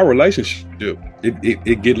am in my relationship.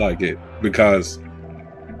 It get like it because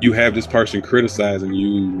you have this person criticizing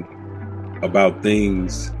you about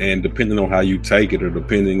things, and depending on how you take it, or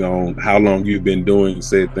depending on how long you've been doing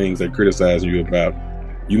said things they're criticizing you about,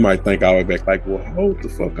 you might think I would be like, well, hold the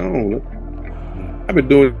fuck on. I've been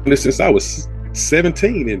doing this since I was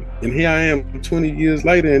 17, and here I am 20 years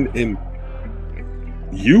later, and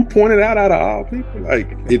you pointed out of all people, like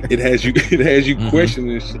it has you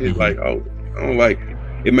questioning shit, like, oh, I don't like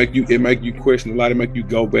it. Make you question a lot. It make you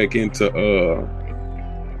go back into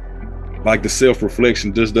like the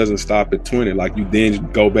self-reflection just doesn't stop at 20. Like you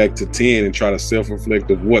then go back to 10 and try to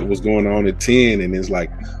self-reflect of what was going on at 10, and it's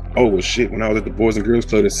like, oh well, shit. When I was at the Boys and Girls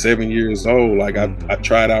Club at 7 years old, like I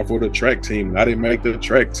tried out for the track team, and I didn't make the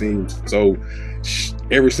track team. So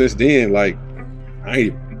ever since then, like I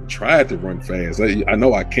ain't tried to run fast. I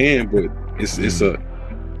know I can, but it's that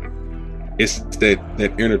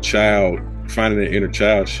inner child, finding that inner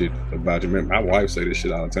child shit about you. Man, my wife say this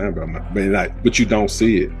shit all the time about but you don't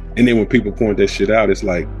see it. And then when people point that shit out, it's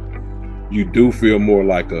like you do feel more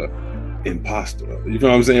like a imposter. You know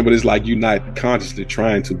what I'm saying? But it's like you're not consciously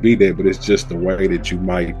trying to be there, but it's just the way that you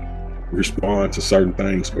might respond to certain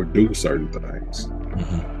things or do certain things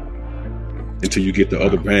until you get the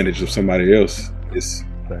other advantage of somebody else. It's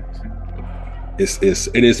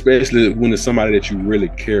and especially when it's somebody that you really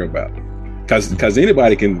care about, because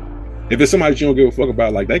anybody can, if it's somebody that you don't give a fuck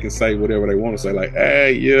about, like they can say whatever they want to say, like,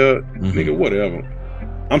 hey, yeah, nigga, whatever.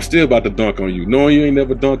 I'm still about to dunk on you, knowing you ain't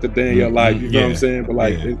never dunked a day in your life. You know what I'm saying? But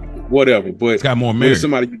like, whatever. But it's got more merit.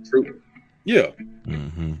 Somebody you truly,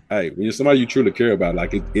 hey, when you're somebody you truly care about,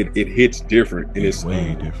 like it hits different, and it's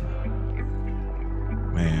way different,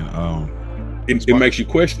 man. It makes you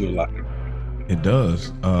question a lot. It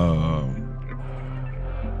does.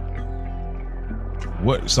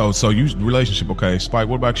 What? So you relationship? Okay, Spike.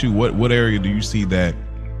 What about you? What area do you see that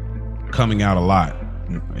coming out a lot?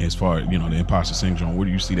 As far as, the imposter syndrome, where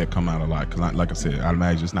do you see that come out a lot? Because, like I said, I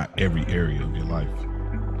imagine it's not every area of your life.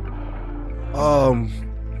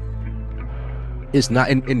 It's not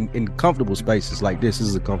in comfortable spaces like this. This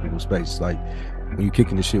is a comfortable space. Like when you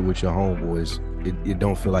kicking the shit with your homeboys, it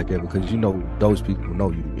don't feel like that because those people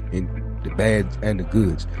know you in the bad and the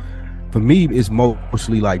goods. for me, it's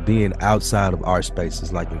mostly like being outside of our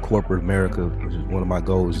spaces, like in corporate America, which is one of my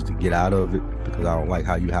goals, is to get out of it because I don't like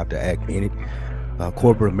how you have to act in it.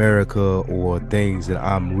 Corporate America, or things that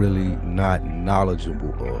I'm really not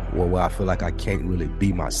knowledgeable of, or where I feel like I can't really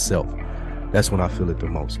be myself. That's when I feel it the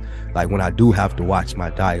most. Like when I do have to watch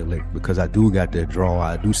my dialect, because I do got that draw.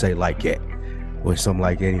 I do say like that or something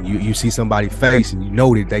like that. And you see somebody's face and you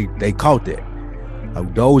know that they caught that.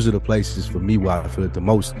 Those are the places for me where I feel it the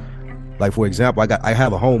most. Like, for example, I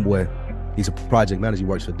have a homeboy. He's a project manager. He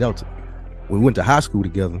works for Delta. We went to high school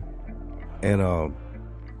together, and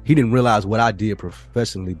he didn't realize what I did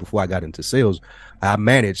professionally before I got into sales. I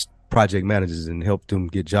managed project managers and helped them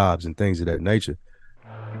get jobs and things of that nature.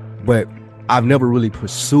 But I've never really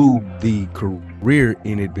pursued the career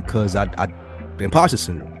in it because I imposter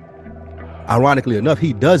syndrome. Ironically enough,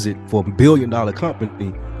 he does it for $1 billion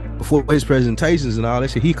company. Before his presentations and all that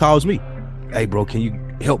shit, he calls me. Hey, bro, can you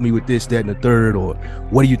help me with this, that, and the third? Or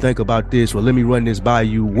what do you think about this? Or let me run this by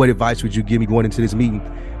you. What advice would you give me going into this meeting?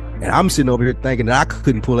 And I'm sitting over here thinking that I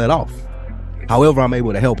couldn't pull that off. However, I'm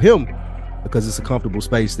able to help him because it's a comfortable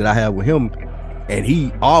space that I have with him. And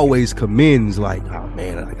he always commends, like, oh,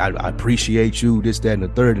 man, I appreciate you, this, that, and the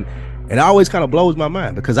third. And it always kind of blows my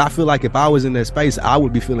mind because I feel like if I was in that space, I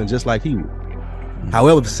would be feeling just like he would.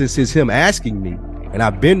 However, since it's him asking me, and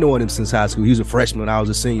I've been knowing him since high school, he was a freshman, I was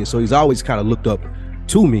a senior, so he's always kind of looked up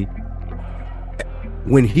to me.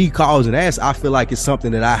 When he calls and asks, I feel like it's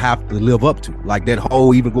something that I have to live up to. Like that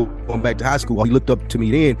whole, even going back to high school, he looked up to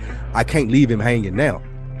me then, I can't leave him hanging now.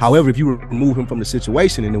 However, if you remove him from the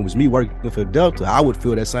situation and it was me working for Delta, I would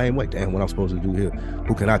feel that same way. Damn, what I'm supposed to do here?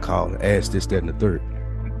 Who can I call and ask this, that, and the third?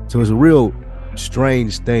 So it's a real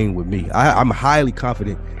strange thing with me. I'm highly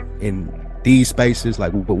confident in these spaces,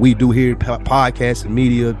 like what we do here, podcasts and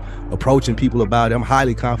media, approaching people about it. I'm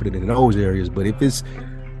highly confident in those areas. But if it's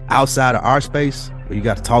outside of our space, where you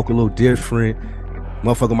got to talk a little different,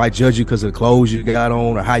 motherfucker might judge you because of the clothes you got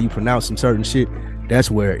on or how you pronounce some certain shit, that's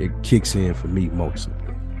where it kicks in for me mostly.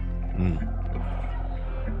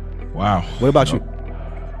 Wow. What about you?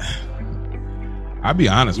 I'll be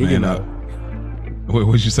honest, man.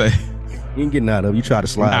 What'd you say? You ain't getting out of it. You try to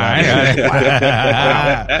slide out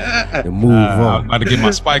and move on. I was about to get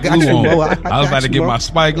my Spike Lee on. I was about to get my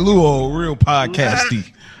Spike Lee on, real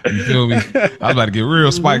podcasty. You feel me? I was about to get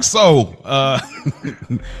real Spike Soul.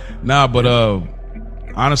 Nah, but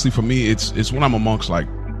honestly, for me, it's when I'm amongst like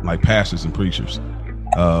pastors and preachers.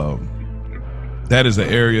 That is the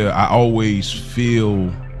area I always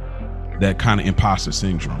feel that kind of imposter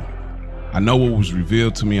syndrome. I know what was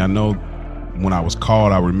revealed to me. I know when I was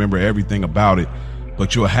called, I remember everything about it,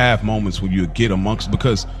 but you'll have moments when you get amongst,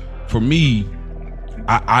 because for me,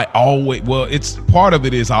 I always, well, it's part of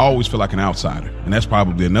it is I always feel like an outsider, and that's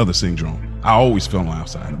probably another syndrome. I always feel an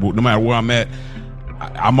outsider. No matter where I'm at,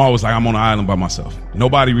 I'm always like I'm on an island by myself.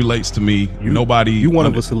 Nobody relates to me. You one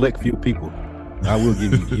of a select few people. I will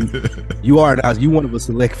give you. You are one of a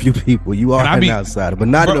select few people. You are an outsider, but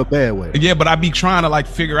not in a bad way. Yeah, but I be trying to like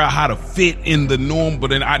figure out how to fit in the norm. But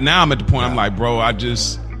then now I'm at the point I'm like, bro,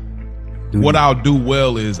 what I'll do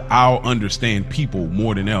well is I'll understand people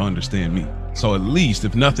more than they'll understand me. So at least,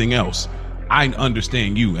 if nothing else, I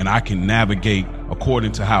understand you and I can navigate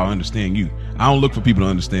according to how I understand you. I don't look for people to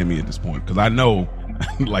understand me at this point because I know,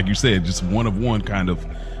 like you said, just one of one kind of.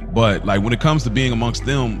 But like when it comes to being amongst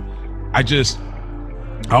them, I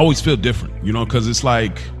always feel different, you know, because it's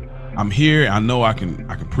like I'm here. I know I can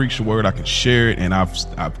preach the word, I can share it, and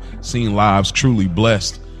I've seen lives truly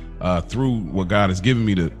blessed through what God has given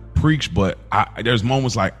me to preach. But there's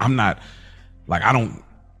moments like I'm not, like I don't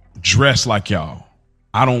dress like y'all.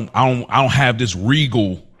 I don't have this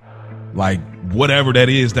regal, like whatever that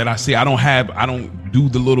is that I see. I don't do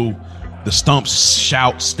the stumps,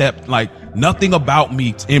 shout, step, like nothing about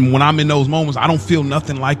me. And when I'm in those moments, I don't feel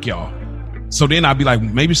nothing like y'all. So then I'd be like,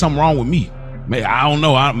 maybe something wrong with me. Maybe, I don't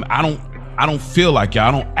know. I don't feel like y'all.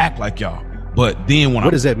 I don't act like y'all. But then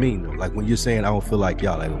what does that mean though? Like when you're saying I don't feel like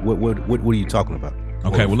y'all, like what are you talking about?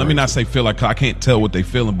 Okay, well let me not say feel like, 'cause I can't tell what they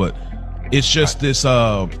feeling, but it's just this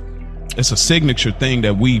it's a signature thing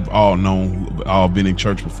that we've all known, all been in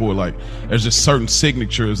church before. Like there's just certain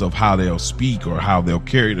signatures of how they'll speak or how they'll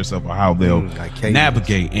carry themselves or how they'll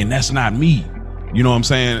navigate, and that's not me. You know what I'm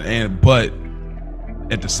saying? But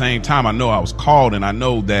at the same time, I know I was called, and I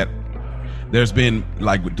know that there's been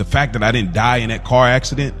like the fact that I didn't die in that car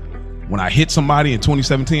accident when I hit somebody in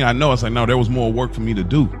 2017. I know it's like, no, there was more work for me to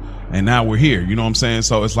do, and now we're here. You know what I'm saying?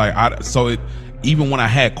 So it's like, even when I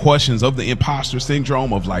had questions of the imposter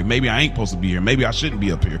syndrome of like, maybe I ain't supposed to be here, maybe I shouldn't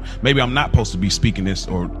be up here, maybe I'm not supposed to be speaking this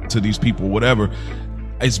or to these people, whatever.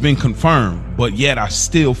 it's been confirmed, but yet I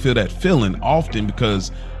still feel that feeling often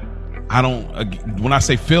because I don't. When I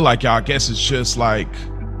say feel like y'all, I guess it's just like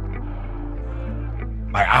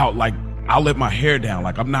I'll let my hair down.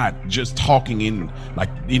 Like I'm not just talking in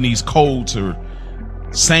these codes or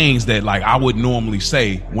sayings that like I would normally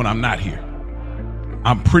say when I'm not here.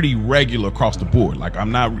 I'm pretty regular across the board. Like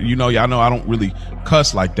I'm not, y'all know I don't really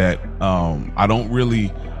cuss like that. I don't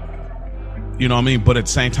really, you know what I mean? But at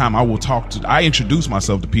the same time, I introduce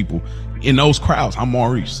myself to people in those crowds. I'm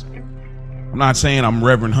Maurice. I'm not saying I'm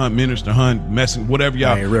Reverend Hunt, Minister Hunt, messing, whatever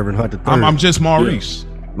y'all. Hey, Reverend Hunt the third. I'm just Maurice.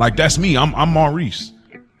 Yeah. Like that's me. I'm Maurice.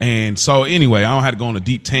 And so anyway, I don't have to go on a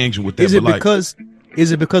deep tangent with that. Is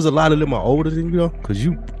it because a lot of them are older than you? Because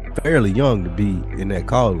you fairly young to be in that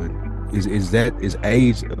calling. Is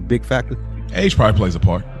age a big factor? Age probably plays a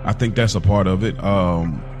part. I think that's a part of it. Is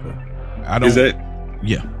that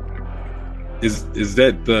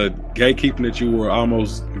the gatekeeping that you were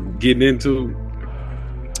almost getting into?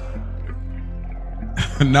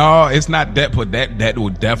 No, it's not that, but that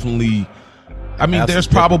would definitely. I mean, there's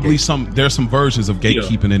probably some versions of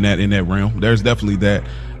gatekeeping in that realm. There's definitely that.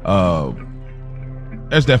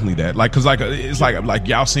 There's definitely that. Like, cause like it's like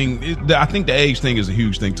y'all sing. I think the age thing is a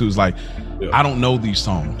huge thing too. It's like I don't know these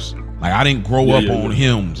songs. Like I didn't grow up on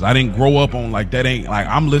hymns. I didn't grow up on like that. Ain't like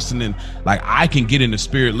I'm listening. Like I can get in the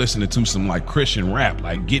spirit listening to some like Christian rap.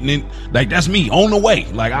 Like getting in. Like that's me on the way.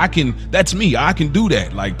 Like that's me. I can do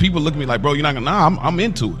that. Like people look at me like, bro, you're not gonna. Nah, I'm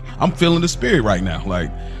into it. I'm feeling the spirit right now.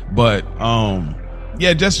 Like, but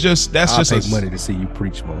yeah, that's just I'll pay money to see you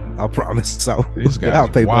preach, man. I promise. So this guy's I'll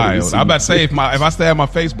pay wild. money to see I'm about to say if I stay at my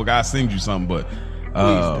Facebook, I'll send you something, but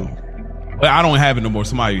I don't have it no more.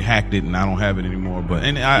 Somebody hacked it and I don't have it anymore. But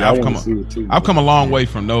I've come a long way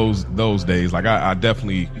from those days. Like I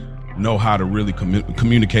definitely know how to really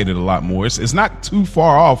communicate it a lot more. It's not too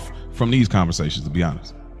far off from these conversations, to be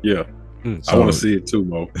honest. Yeah. So, I want to see it too,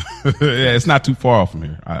 Mo. Yeah, it's not too far off from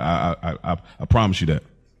here. I promise you that.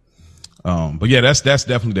 But yeah, that's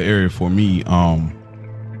definitely the area for me.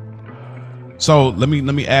 So let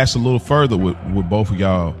me ask a little further with both of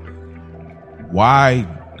y'all. Why?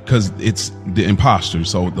 Because it's the imposter,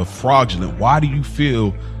 so the fraudulent. Why do you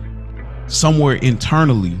feel somewhere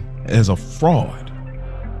internally as a fraud?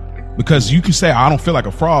 Because you can say I don't feel like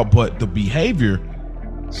a fraud, but the behavior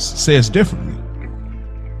says differently.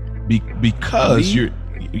 Because you're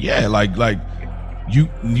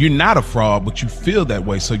not a fraud, but you feel that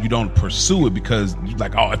way, so you don't pursue it because you're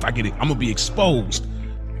like, oh, if I get it, I'm gonna be exposed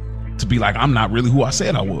to be like, I'm not really who I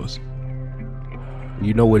said I was.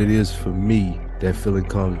 You know what it is for me? That feeling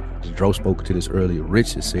comes. Dro spoke to this earlier.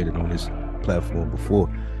 Rich has said it on this platform before.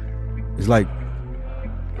 It's like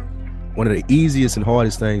one of the easiest and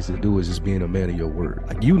hardest things to do is just being a man of your word.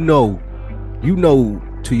 Like you know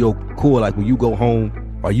to your core, like when you go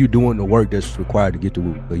home, are you doing the work that's required to get to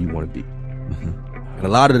where you want to be? Mm-hmm. And a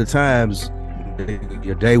lot of the times,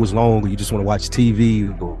 your day was long, or you just want to watch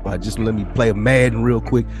TV, or just let me play a Madden real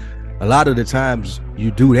quick. A lot of the times you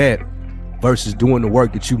do that versus doing the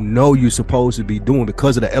work that you know you're supposed to be doing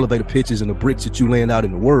because of the elevator pitches and the bricks that you laying out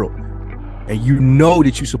in the world. And you know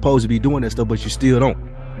that you're supposed to be doing that stuff, but you still don't.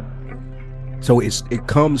 So it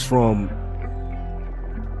comes from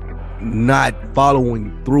not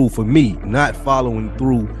following through, for me, not following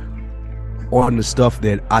through on the stuff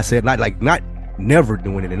that I said, not never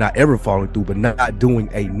doing it and not ever following through, but not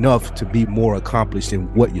doing enough to be more accomplished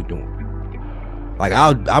in what you're doing. Like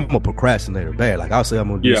I'm a procrastinator bad. Like I'll say I'm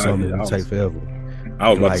gonna do something and it'll take forever. I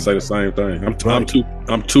was about to say the same thing. I'm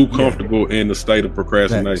too comfortable in the state of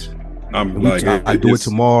procrastination. I do it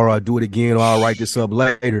tomorrow, I do it again, or I'll write this up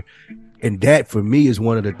later. And that for me is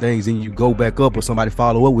one of the things. Then you go back up or somebody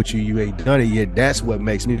follow up with you, you ain't done it yet. That's what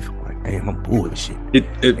makes me feel like, damn, I'm bullshit. Is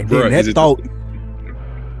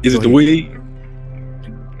it the weed?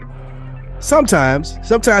 Sometimes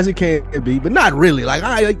it can be, but not really. Like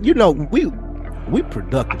we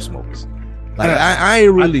productive smokers. Like I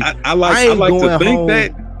ain't really. I like to think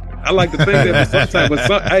that. But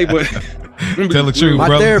sometimes, tell the truth, my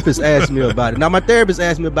brother. therapist asked me about it. Now, my therapist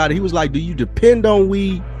asked me about it. He was like, "Do you depend on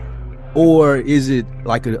weed, or is it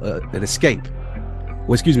like an escape?"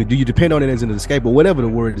 Well, excuse me. Do you depend on it as an escape, or whatever the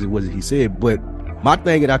word is? Was he said? But my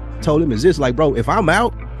thing that I told him is this: like, bro, if I'm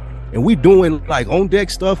out and we doing like on deck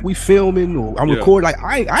stuff, we filming, or I'm recording, like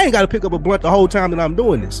I ain't got to pick up a blunt the whole time that I'm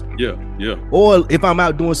doing this. Yeah. Or if I'm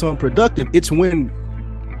out doing something productive, it's when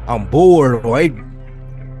I'm bored or I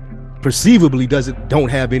perceivably don't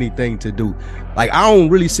have anything to do. Like I don't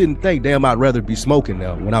really sit and think, damn, I'd rather be smoking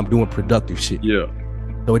now when I'm doing productive shit. Yeah.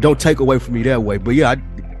 So it don't take away from me that way. But yeah,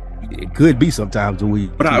 it could be sometimes the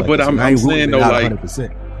week. But I'm saying though, like,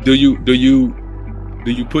 100%. do you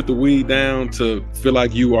do you put the weed down to feel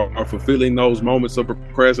like you are fulfilling those moments of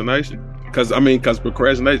procrastination? Because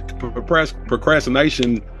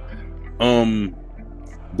procrastination,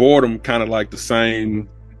 boredom, kind of like the same.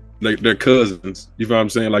 Like they're cousins. You know what I'm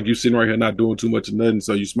saying? Like you sitting right here not doing too much of nothing,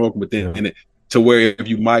 so you smoking, but then in it to where if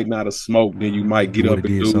you might not have smoked, then you might get up and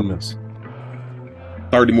do something else.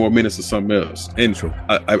 30 more minutes of something else. And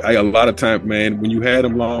I a lot of time, man, when you had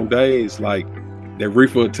them long days, like that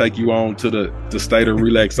reefer will take you on to the state of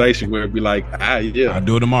relaxation where it'd be like, I'll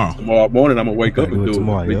do it tomorrow. Tomorrow morning, I'm gonna wake up and do it.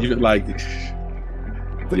 But you like,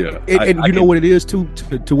 and you know what it is too,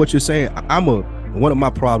 to what you're saying. One of my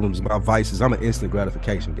problems, my vices, I'm an instant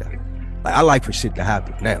gratification guy. Like I like for shit to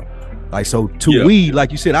happen now. Like so weed,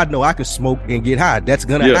 like you said, I know I can smoke and get high. That's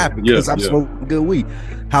gonna happen because I'm smoking good weed.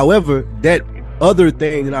 However, that other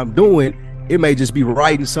thing that I'm doing, it may just be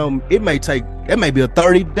writing something. It may be a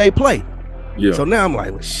 30-day play. Yeah. So now I'm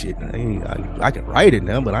like, well, shit, I can write it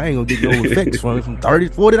now, but I ain't gonna get no effects from it from 30,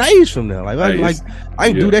 40 days from now. I can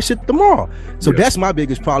do that shit tomorrow. So that's my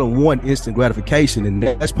biggest problem. One, instant gratification, and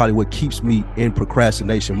that's probably what keeps me in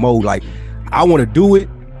procrastination mode. Like I want to do it,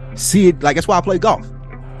 see it. Like that's why I play golf.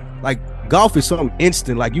 Like golf is something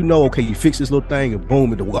instant. Like okay, you fix this little thing and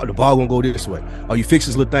boom, and the ball gonna go this way. Or you fix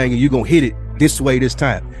this little thing and you're gonna hit it this way this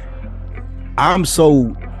time. I'm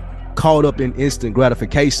so caught up in instant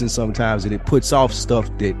gratification sometimes that it puts off stuff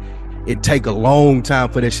that it take a long time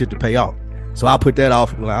for that shit to pay off. So I put that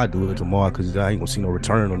off and I'll do it tomorrow because I ain't gonna see no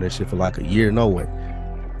return on that shit for like a year, no way.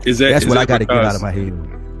 That's what I gotta get out of my head.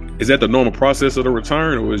 Is that the normal process of the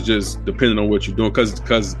return, or is just depending on what you're doing?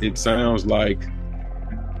 Because it sounds like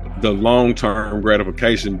the long-term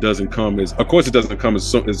gratification doesn't come as, of course it doesn't come as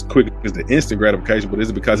quick as the instant gratification, but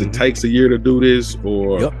is it because it takes a year to do this,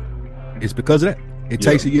 or? Yep. It's because of that. It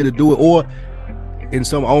takes a year to do it, or in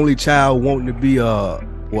some only child wanting to be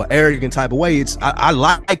arrogant type of way. It's I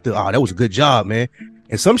like that was a good job, man.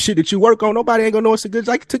 And some shit that you work on, nobody ain't gonna know it's a good.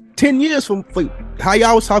 Like it took 10 years for how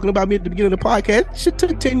y'all was talking about me at the beginning of the podcast. Shit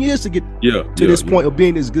took 10 years to get to this point of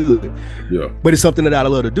being this good. Yeah. But it's something that I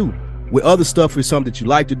love to do. With other stuff, it's something that you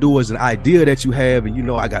like to do, as an idea that you have,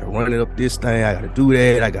 and I got to run it up this thing, I got to do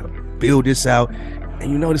that, I got to build this out,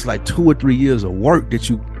 and it's like 2 or 3 years of work that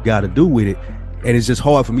you got to do with it. And it's just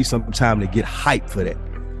hard for me sometimes to get hyped for that.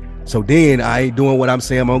 So then I ain't doing what I'm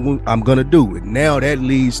saying I'm going to do. And now that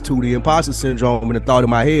leads to the imposter syndrome and the thought in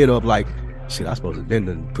my head of like, shit, I supposed to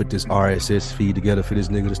then put this RSS feed together for this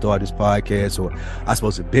nigga to start this podcast, or I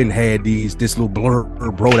supposed to been had this little blur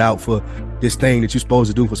brought out for this thing that you're supposed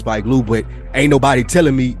to do for Spike Lee, but ain't nobody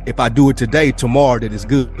telling me if I do it today, tomorrow, that it's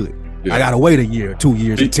good. Yeah. I got to wait a year, 2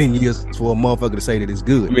 years, or 10 years for a motherfucker to say that it's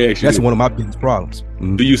good. That's one of my biggest problems.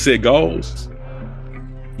 Mm-hmm. Do you set goals?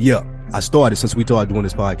 Yeah, I started since we started doing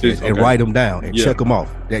this podcast and write them down and check them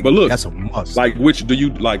off. But look, that's a must. Like, which do you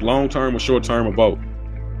like, long term or short term, or both?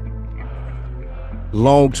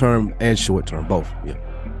 Long term and short term, both.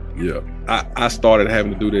 Yeah. I started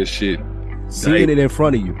having to do this shit. Seeing it in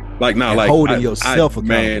front of you, like now, like holding yourself accountable.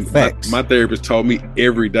 Man, facts. My therapist told me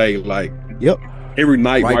every day, like, every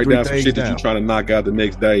night, write down some shit that you're trying to knock out the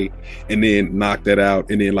next day, and then knock that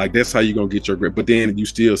out, and then like that's how you're gonna get your grip. But then you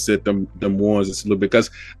still set them ones a little bit, because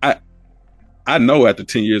I know after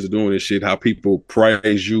 10 years of doing this shit how people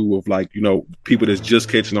praise you of like, people that's just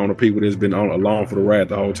catching on, or people that's been along for the ride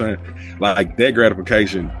the whole time. Like that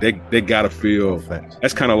gratification, they gotta feel.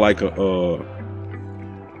 That's kind of like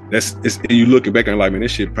you looking back and like, man,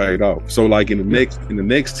 this shit paid off. So like in the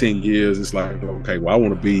next 10 years, it's like, okay, well, I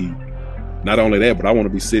want to be. Not only that, but I want to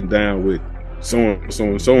be sitting down with so and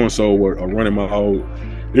so or running my whole.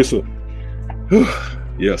 It's a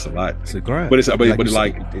it's a lot. It's a grind. But it's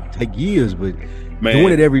it take years, but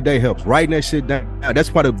doing it every day helps. Writing that shit down. That's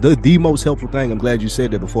part of the most helpful thing. I'm glad you said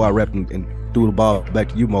that before I wrapped and threw the ball back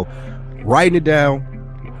to you, Mo. Writing it down,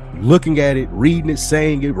 looking at it, reading it,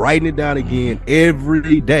 saying it, writing it down again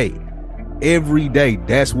every day. Every day.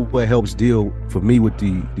 That's what helps deal for me with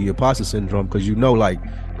the imposter syndrome, because like.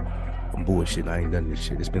 I'm bullshit. I ain't done this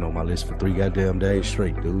shit. It's been on my list for 3 goddamn days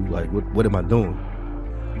straight, dude. Like, what am I doing?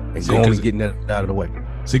 And going and getting that out of the way.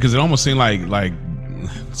 See, because it almost seemed like,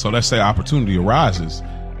 so let's say opportunity arises,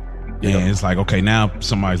 and it's like, okay, now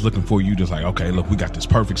somebody's looking for you. Just like, okay, look, we got this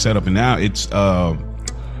perfect setup, and now it's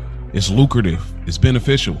lucrative. It's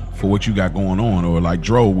beneficial for what you got going on, or like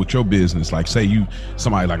Dro with your business. Like, say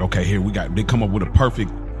somebody like, okay, here they come up with a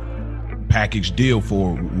perfect package deal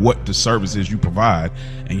for what the services you provide,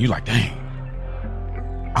 and you're like, dang,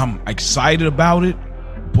 I'm excited about it,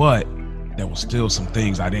 but there was still some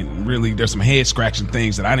things there's some head scratching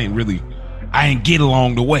things that I ain't get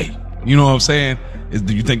along the way. You know what I'm saying?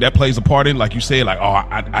 Do you think that plays a part in, like you said, like,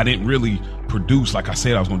 I didn't really produce like I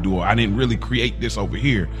said I was gonna do, or I didn't really create this over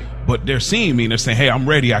here, but they're seeing me and they're saying, hey, I'm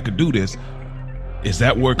ready, I could do this. Is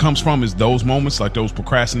that where it comes from? Is those moments, like those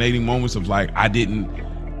procrastinating moments of like I didn't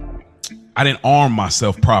arm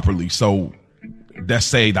myself properly, so let's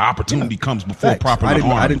say the opportunity comes before properly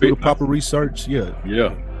arming. I didn't do the proper research. Yeah.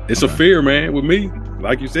 It's a fear, man, with me.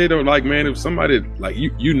 Like you said, though, like, man, if somebody, like,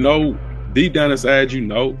 you know, deep down inside, you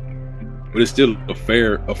know, but it's still a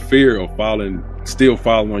fear of still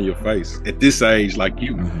falling on your face. At this age, like,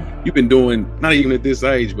 you've been doing, not even at this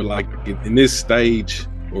age, but like in this stage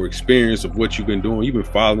or experience of what you've been doing, you've been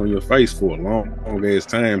falling on your face for a long ass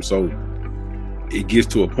time. So it gets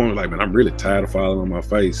to a point like, man, I'm really tired of falling on my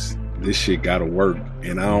face. This shit gotta work,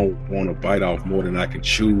 and I don't want to bite off more than I can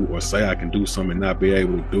chew, or say I can do something and not be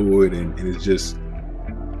able to do it. And it's just,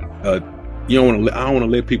 I don't want to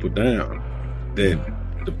let people down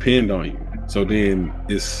that depend on you. So then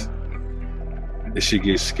this shit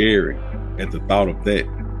gets scary at the thought of that.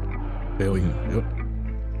 Hell yeah. Yep.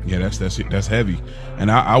 Yeah, that's heavy. And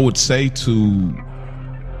I would say to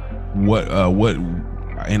what,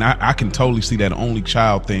 and I can totally see that only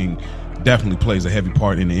child thing definitely plays a heavy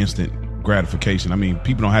part in the instant gratification. I mean,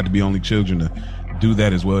 people don't have to be only children to do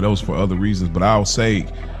that as well. Those for other reasons. But I'll say,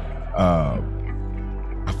 I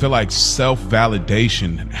feel like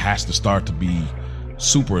self-validation has to start to be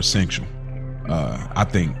super essential. I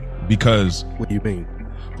think, because what do you mean?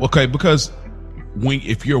 Okay, because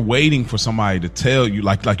if you're waiting for somebody to tell you,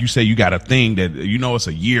 like you say, you got a thing that you know it's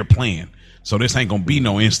a year plan, so this ain't gonna be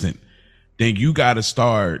no instant, then you got to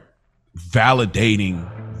start validating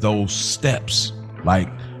those steps. Like,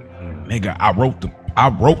 nigga, I wrote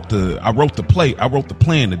the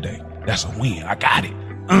plan today. That's a win. I got it.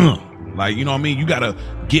 Like, you know what I mean? You gotta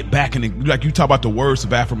get back and, like, you talk about the words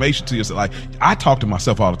of affirmation to yourself. Like, I talk to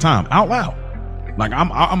myself all the time out loud. Like,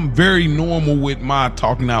 I'm very normal with my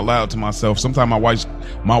talking out loud to myself. Sometimes my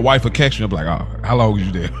wife will catch me and be like, oh, how long was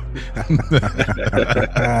you there?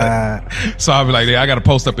 So I'll be like, I got to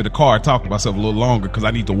post up in the car and talk to myself a little longer, because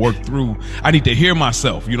I need to work through, I need to hear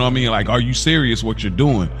myself. You know what I mean? Like, are you serious what you're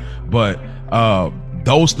doing? But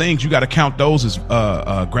those things, you got to count those as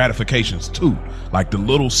gratifications too. Like the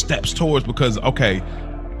little steps towards, because, okay,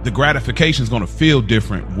 the gratification is going to feel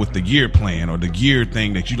different with the year plan or the year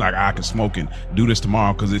thing that you like, I can smoke and do this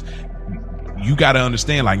tomorrow. Cause you got to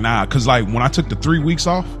understand, like, nah, cause like when I took the 3 weeks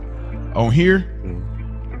off on here,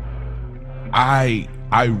 I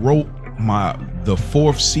wrote the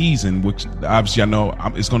 4th season, which obviously I know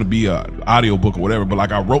it's going to be a audio book or whatever, but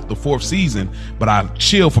like I wrote the 4th season, but I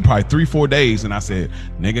chilled for probably 3-4 days. And I said,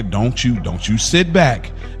 nigga, don't you sit back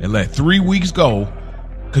and let 3 weeks go.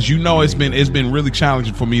 Cause you know it's been really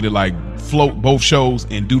challenging for me to like float both shows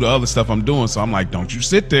and do the other stuff I'm doing. So I'm like, don't you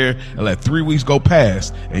sit there and let 3 weeks go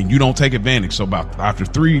past and you don't take advantage. So about after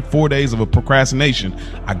 3-4 days of a procrastination,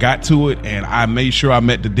 I got to it and I made sure I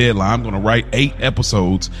met the deadline. I'm gonna write 8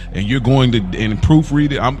 episodes and you're going to and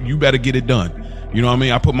proofread it. You better get it done. You know what I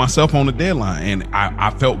mean? I put myself on the deadline and I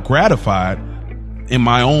felt gratified in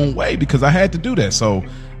my own way because I had to do that. So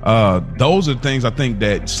those are things I think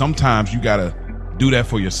that sometimes you gotta do that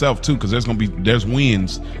for yourself too, because there's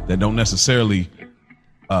wins that don't necessarily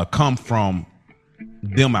come from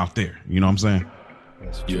them out there. You know what I'm saying?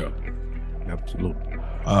 Yeah, absolutely.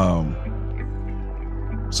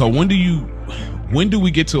 So when do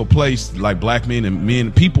we get to a place, like black men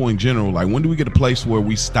and people in general, like when do we get a place where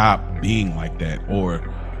we stop being like that?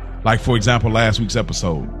 Or like, for example, last week's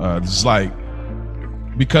episode, it's like,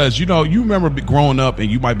 because you remember growing up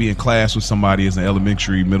and you might be in class with somebody as an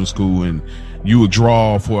elementary, middle school, and you would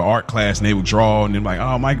draw for art class and they would draw and they're like,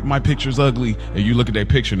 oh, my picture's ugly, and you look at their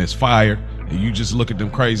picture and it's fire, and you just look at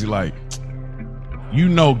them crazy like,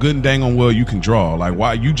 good and dang on well you can draw. Like,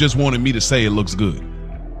 why you just wanted me to say it looks good?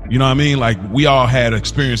 You know what I mean? Like, we all had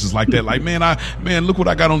experiences like that. Like, man, look what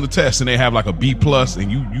I got on the test, and they have like a B+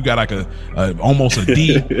 and you got like a almost a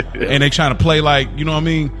D, and they trying to play like, you know what I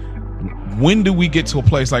mean? When do we get to a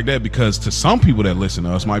place like that? Because to some people that listen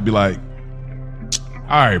to us might be like,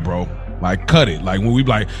 all right, bro, like, cut it. Like, when we be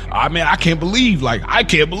like, I can't believe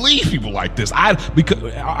people like this. Because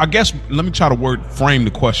I guess, let me try to frame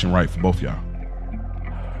the question right for both of y'all.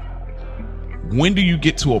 When do you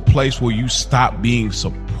get to a place where you stop being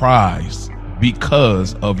surprised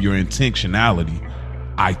because of your intentionality?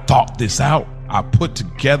 I thought this out. I put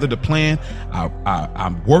together the plan.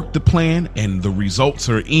 I worked the plan, and the results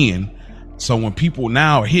are in. So when people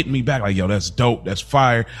now are hitting me back like, yo, that's dope, that's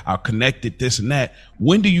fire, I connected this and that.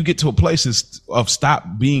 When do you get to a place of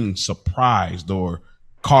stop being surprised or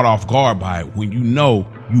caught off guard by it, when you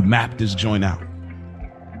mapped this joint out?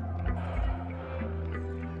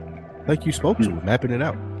 Like you spoke to, mapping it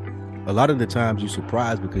out. a lot of the times you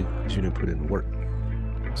surprised because you didn't put in the work.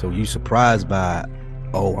 So you surprised by,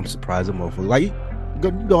 oh, I'm surprised at motherfucker. Like you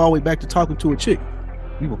go all the way back to talking to a chick.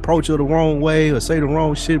 You approach her the wrong way or say the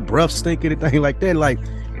wrong shit, breath stink, anything like that. Like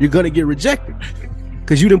you're gonna get rejected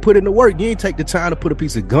because you didn't put in the work. You ain't take the time to put a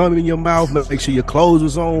piece of gum in your mouth, make sure your clothes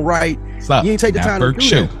was on right. Stop. You ain't take the time to do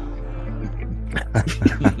that.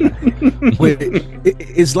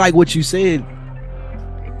 It's like what you said.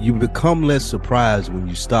 You become less surprised when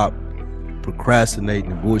you stop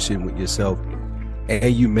procrastinating and bullshitting with yourself,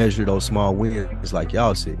 and you measure those small wins, like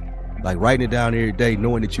y'all said. Like writing it down every day,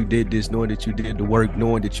 knowing that you did this, knowing that you did the work,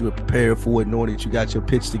 knowing that you were prepared for it, knowing that you got your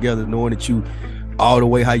pitch together, knowing that you all the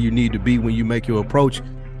way how you need to be when you make your approach.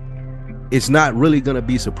 It's not really going to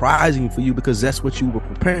be surprising for you because that's what you were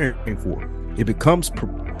preparing for. It becomes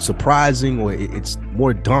surprising, or it's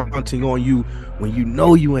more daunting on you when you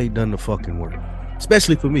know you ain't done the fucking work.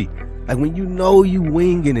 Especially for me. Like when you know you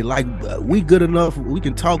winging it, like we good enough, we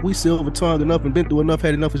can talk, we silver tongue enough and been through enough,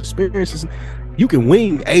 had enough experiences. You can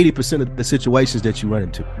wing 80% of the situations that you run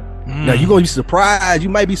into. Now you're gonna be surprised. You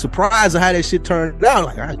might be surprised at how that shit turned out.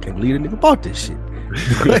 Like I can't believe a nigga bought this shit.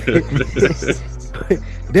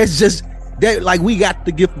 That's just that. Like we got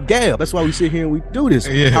the gift of gab. That's why we sit here and we do this.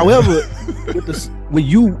 Yeah. However, when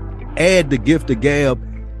you add the gift of gab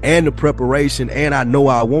and the preparation, and I know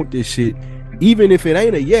I want this shit. Even if it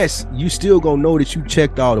ain't a yes, you still gonna know that you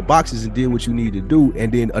checked all the boxes and did what you need to do,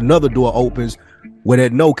 and then another door opens where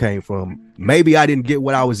that no came from. Maybe I didn't get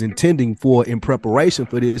what I was intending for in preparation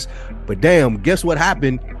for this, but damn, guess what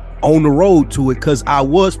happened on the road to it? Because I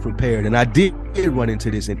was prepared and I did run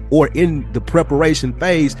into this, or in the preparation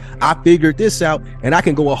phase, I figured this out and I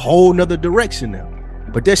can go a whole nother direction now.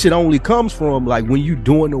 But that shit only comes from like when you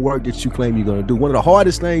doing the work that you claim you're gonna do. One of the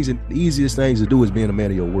hardest things and easiest things to do is being a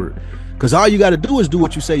man of your word. Because all you got to do is do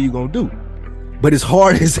what you say you're going to do. But it's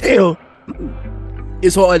hard as hell.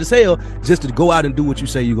 It's hard as hell just to go out and do what you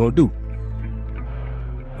say you're going to do.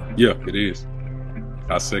 Yeah, it is.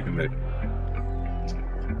 I second that.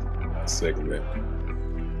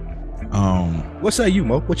 What say you,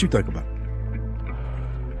 Mo? What you think about?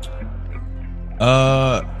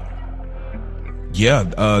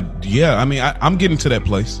 Yeah. I mean, I'm getting to that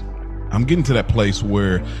place. I'm getting to that place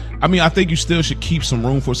where, I mean, I think you still should keep some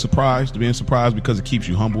room for surprise, to being surprised, because it keeps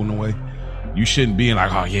you humble in a way. You shouldn't be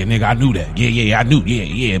like, oh yeah, nigga, I knew that. Yeah, I knew.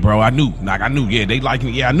 Yeah, bro, I knew. Like I knew. Yeah, they like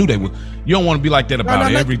me. Yeah, I knew they would. You don't want to be like that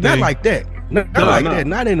about every day. Not like that. Not like that.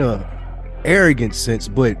 Not in a arrogant sense,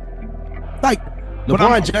 but like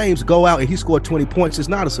LeBron James go out and he scored 20 points. It's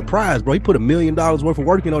not a surprise, bro. He put $1 million worth of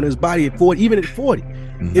working on his body at 40, even at 40.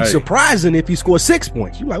 It's surprising if he scores 6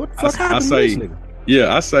 points. You like, what the fuck happened to this nigga?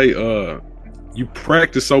 Yeah, I say you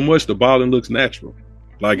practice so much the balling looks natural.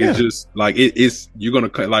 Like it's just like it's you're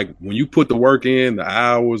gonna like when you put the work in, the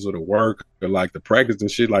hours of the work or like the practice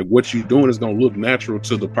and shit, like what you're doing is gonna look natural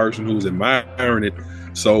to the person who's admiring it.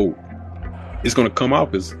 So it's gonna come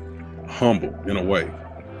off as humble in a way.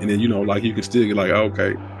 And then like you can still get like,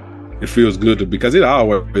 okay, it feels good to, because it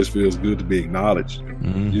always feels good to be acknowledged.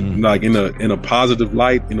 Mm-hmm. Like in a positive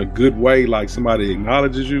light, in a good way, like somebody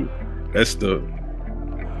acknowledges you. That's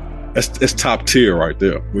top tier right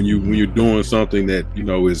there. When you're doing something that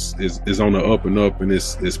is on the up and up, and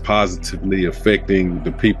it's positively affecting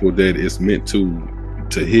the people that it's meant to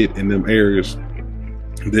hit in them areas.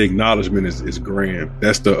 The acknowledgement is grand.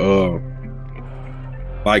 That's the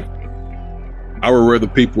like I would rather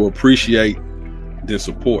people appreciate than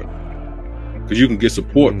support, because you can get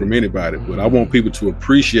support from anybody, but I want people to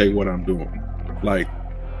appreciate what I'm doing. Like,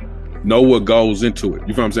 know what goes into it.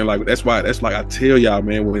 You feel what I'm saying? Like that's like I tell y'all,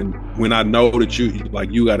 man, when I know that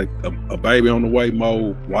you got a baby on the way,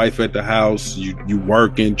 Mo, wife at the house, you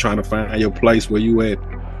working, trying to find your place where you at,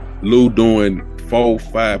 Lou doing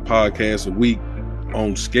 4-5 podcasts a week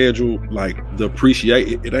on schedule. Like the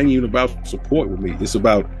appreciate it ain't even about support with me. It's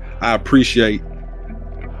about I appreciate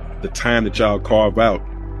the time that y'all carve out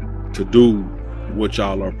to do what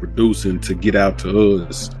y'all are producing to get out to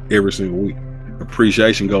us every single week.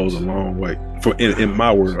 Appreciation goes a long way for in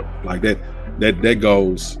my world. Like that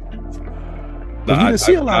goes. You didn't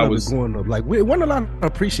see a lot of it going up. Like, there wasn't a lot of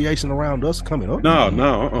appreciation around us coming up. No.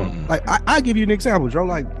 Like, I give you an example, Joe.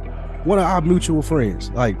 Like, one of our mutual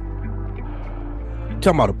friends. Like,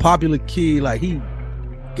 talking about a popular kid. Like, he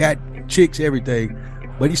got chicks, everything,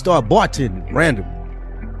 but he started bartending randomly.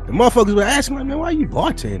 The motherfuckers were asking, like, man, why you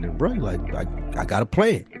bartending, bro? Like, I got a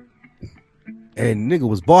plan. And nigga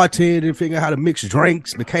was bartending, figuring out how to mix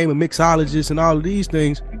drinks, became a mixologist and all of these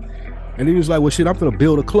things. And he was like, well, shit, I'm gonna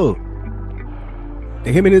build a club.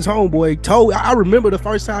 And him and his homeboy I remember the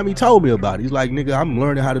first time he told me about it. He's like, nigga, I'm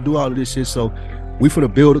learning how to do all of this shit. So We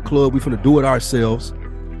finna build a club. We finna do it ourselves.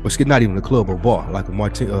 But it's not even a club or bar, like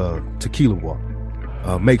a tequila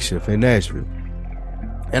bar, makeshift in Nashville.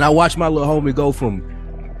 And I watched my little homie go from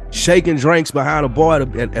shaking drinks behind a bar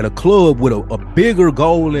at a club with a bigger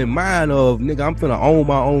goal in mind of, nigga, I'm finna own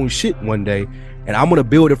my own shit one day, and I'm gonna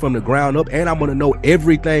build it from the ground up, and I'm gonna know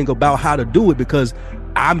everything about how to do it because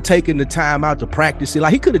I'm taking the time out to practice it.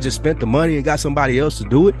 Like, he could have just spent the money and got somebody else to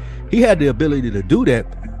do it. He had the ability to do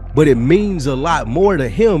that, but it means a lot more to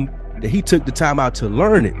him that he took the time out to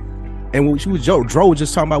learn it. And when she was Dro was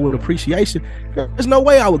just talking about with appreciation, there's no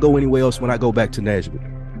way I would go anywhere else when I go back to Nashville.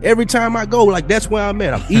 Every time I go, like, that's where I'm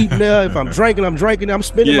at. I'm eating there. If I'm drinking, I'm drinking. I'm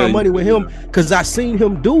spending my money with him because I seen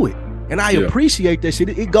him do it. And I appreciate that shit.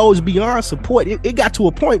 It goes beyond support. It got to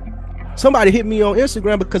a point, somebody hit me on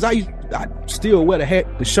Instagram because I still wear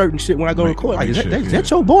the shirt and shit when I go to record. Like, is that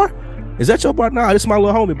your bar? Is that your bar? Nah, this is my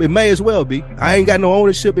little homie. It may as well be. I ain't got no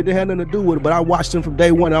ownership. It didn't have nothing to do with it, but I watched him from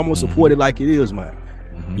day one, and I'm going to support it like it is, man.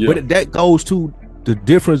 But that goes to the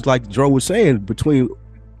difference, like Dro was saying, between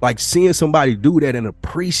like seeing somebody do that and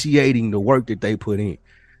appreciating the work that they put in.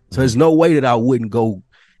 So there's no way that I wouldn't go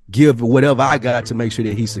give whatever I got to make sure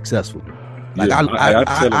that he's successful. Like,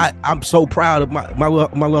 I'm so proud of my little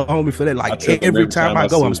homie for that. Like, every time I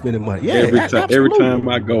go, I'm spending money. Yeah, every time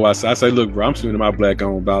I go, I say, look, bro, I'm spending my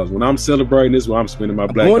black-owned dollars. When I'm celebrating, this is where I'm spending my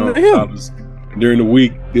black-owned dollars. During the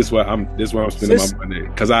week, this is where I'm spending my money.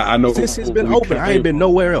 Because I know since it's been open, I ain't been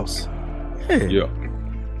nowhere else. Yeah.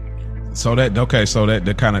 So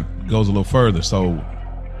that kind of goes a little further. So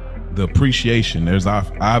the appreciation, there's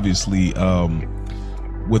obviously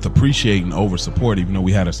with appreciating over support, even though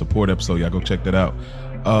we had a support episode, y'all go check that out.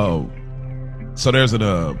 So there's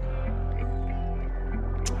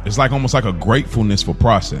it's like almost like a gratefulness for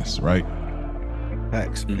process, right?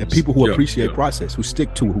 Facts. And people who appreciate process, who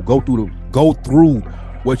stick to it, who go through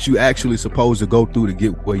what you actually supposed to go through to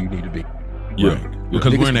get where you need to be. Yeah. Right.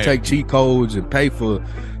 Because we're gonna take cheat codes and pay for,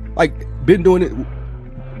 like, been doing it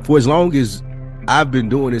for as long as I've been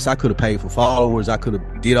doing this. I could have paid for followers. I could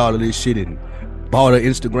have did all of this shit and bought an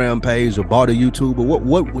Instagram page or bought a YouTube. But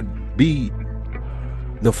what would be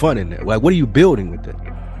the fun in that? Like, what are you building with that?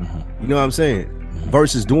 You know what I'm saying?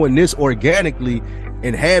 Versus doing this organically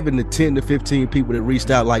and having the 10 to 15 people that reached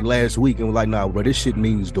out like last week and were like, nah, bro, this shit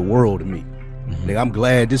means the world to me. Like, I'm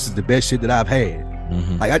glad this is the best shit that I've had.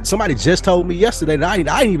 Like, somebody just told me yesterday that I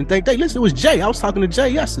didn't even think listen, it was Jay. I was talking to Jay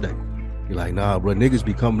yesterday. You're like, nah, bro, niggas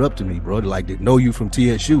be coming up to me, bro. They're like, they know you from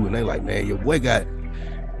TSU. And they like, man, your boy got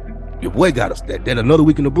us that another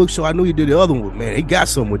week in the book show. I knew you did the other one, man. He got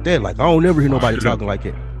something with that. Like, I don't never hear nobody talking like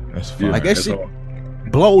that. That's fun. Like, that shit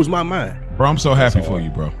blows my mind. Bro, I'm so happy for you,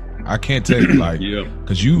 bro. I can't tell you, like,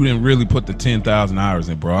 because you didn't really put the 10,000 hours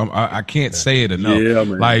in, bro. I can't say it enough. Yeah,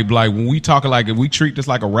 man. Like when we talk, like, if we treat this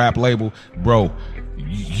like a rap label, bro,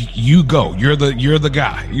 you go. You're the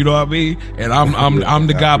guy. You know what I mean? And I'm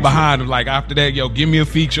the guy behind him. Like, after that, yo, give me a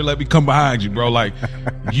feature. Let me come behind you, bro. Like,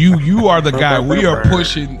 you are the guy. We are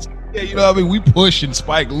pushing. Yeah, you know what I mean? We pushing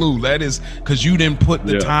Spike Lou. That is because you didn't put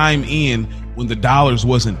the time in when the dollars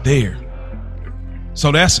wasn't there. So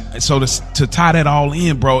to tie that all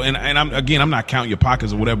in, bro. And I'm not counting your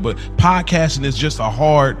pockets or whatever, but podcasting is just a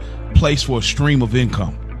hard place for a stream of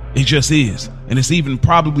income. It just is. And it's even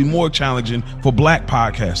probably more challenging for black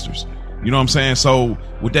podcasters. You know what I'm saying? So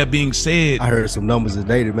with that being said, I heard some numbers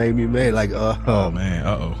today that made me mad. Like, oh man,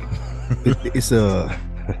 it's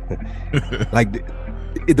like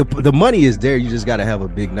the money is there. You just got to have a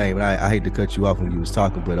big name. And I hate to cut you off when you was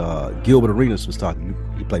talking, but Gilbert Arenas was talking.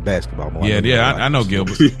 You play basketball more. I know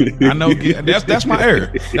Gilbert. I know. That's my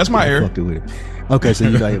area. That's my area. Okay, so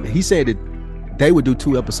you know him. He said that they would do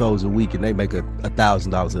 2 episodes a week and they make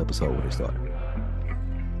 $1,000 an episode when they start.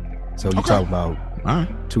 So you talking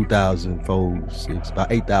about 2,000, 4, 6,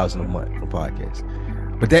 about 8,000 a month for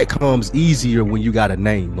podcasts. But that comes easier when you got a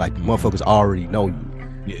name, like motherfuckers already know you.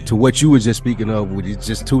 Yeah. To what you were just speaking of, with it's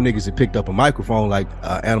just 2 niggas that picked up a microphone like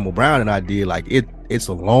Animal Brown and I did. Like, it's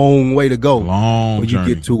a long way to go when you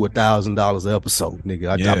get to $1,000 an episode,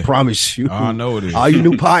 nigga. I promise you. I know it is. All you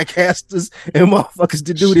new podcasters and motherfuckers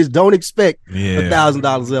to do this don't expect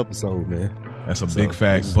 $1,000 an episode, man. That's a big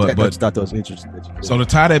fact. But I just thought that was interesting. So to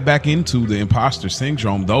tie that back into the imposter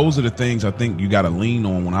syndrome, those are the things I think you got to lean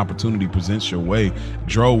on when opportunity presents your way.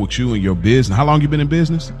 Dro, with you and your business, how long you been in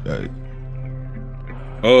business?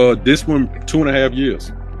 This one 2.5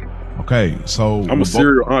 years. Okay, so I'm a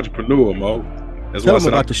serial entrepreneur, Mo. That's Tell why I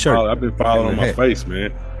said about the shirt. I've been following on my face,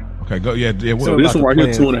 man. Okay, go. Yeah. So this one right here,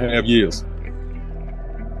 2.5 years.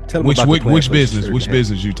 Which business? Which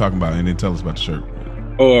business you talking about? And then tell us about the shirt.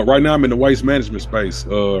 Right now I'm in the waste management space,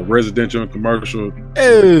 residential and commercial.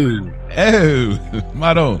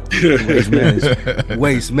 Motto.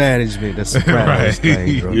 Waste management. That's a right.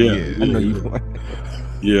 Thing, bro. Yeah. I know you.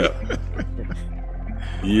 Yeah.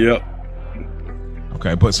 Yep.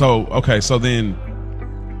 Okay, so then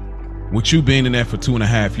with you being in that for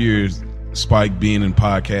 2.5 years, Spike being in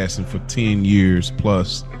podcasting for 10 years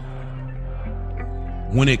plus,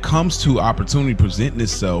 when it comes to opportunity presenting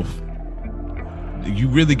itself, you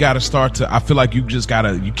really got to start to, I feel like you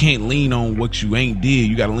can't lean on what you ain't did.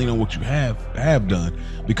 You got to lean on what you have done,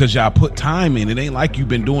 because y'all put time in. It ain't like you've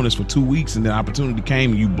been doing this for 2 weeks and the opportunity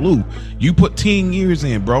came and you blew. You put 10 years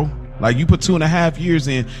in, bro. Like, you put 2.5 years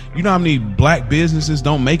in. You know how many black businesses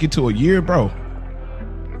don't make it to a year, bro?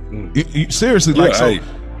 Seriously, like, so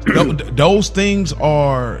those things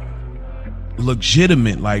are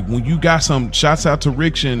legitimate. Like, when you got some, shouts out to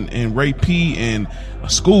Rich and Ray P and a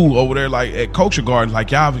school over there, like at Culture Garden, like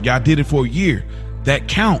y'all did it for a year. That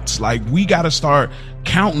counts. Like, we got to start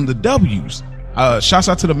counting the W's. Shouts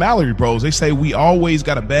out to the Mallory Bros. They say we always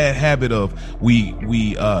got a bad habit of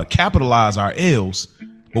we capitalize our L's,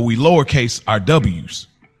 but we lowercase our W's.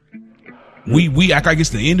 We act like it's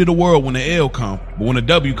the end of the world when the L come, but when the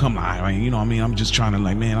W come, I'm just trying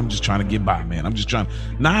to get by, man. I'm just trying.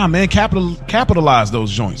 Nah, man, capitalize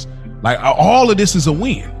those joints. Like, all of this is a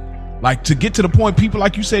win. Like, to get to the point, people,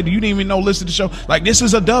 like you said, you didn't even know, listen to the show. Like, this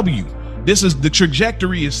is a W. This is, the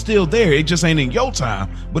trajectory is still there. It just ain't in your time,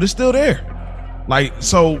 but it's still there. Like,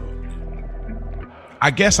 so I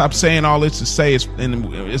guess I'm saying all this to say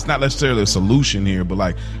and it's not necessarily a solution here, but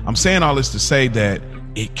like, I'm saying all this to say that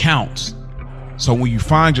it counts. So when you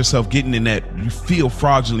find yourself getting in that, you feel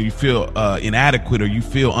fraudulent, you feel inadequate, or you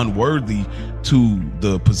feel unworthy to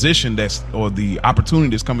the position or the opportunity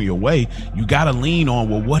that's coming your way, you got to lean on,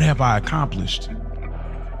 well, what have I accomplished?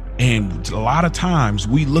 And a lot of times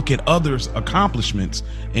we look at others' accomplishments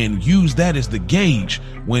and use that as the gauge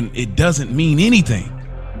when it doesn't mean anything,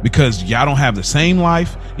 because y'all don't have the same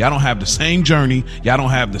life, y'all don't have the same journey, y'all don't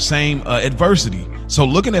have the same adversity. So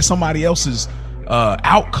looking at somebody else's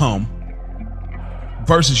outcome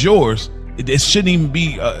versus yours, it shouldn't even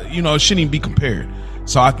be it shouldn't even be compared.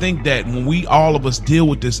 So I think that when all of us deal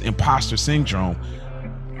with this imposter syndrome,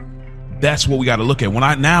 that's what we got to look at. When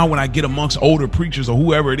I get amongst older preachers or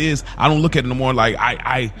whoever it is, I don't look at it no more like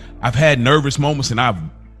I've had nervous moments and I've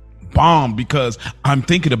bombed because I'm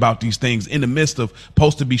thinking about these things in the midst of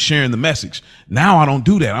supposed to be sharing the message. Now I don't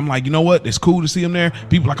do that. I'm like, you know what? It's cool to see them there.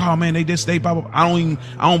 People like, oh man, they did stay, blah, blah, blah.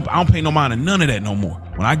 I don't pay no mind to none of that no more.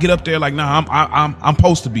 When I get up there, like, nah, I'm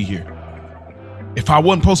supposed to be here. If I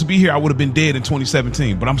wasn't supposed to be here, I would have been dead in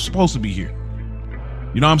 2017, but I'm supposed to be here.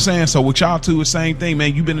 You know what I'm saying? So with y'all too, the same thing,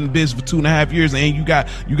 man. You've been in the business for 2.5 years, and you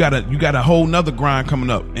got a whole nother grind coming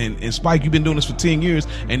up. And Spike, you've been doing this for 10 years,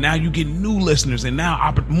 and now you get new listeners, and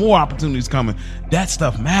now more opportunities coming. That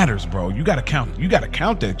stuff matters, bro. You got to count. You got to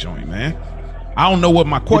count that joint, man. I don't know what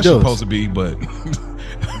my question's supposed to be, but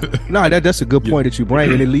no, that's a good point that you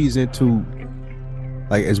bring, and it leads into,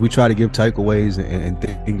 like, as we try to give takeaways and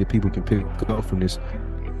things that people can pick up from this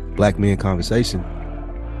black men conversation.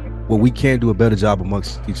 What we can do a better job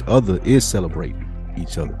amongst each other is celebrate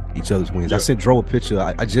each other's wins. Yeah. I sent Dro a picture.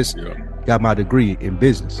 I just got my degree in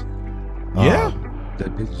business.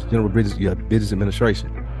 The general business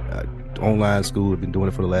administration. Online school. I've been doing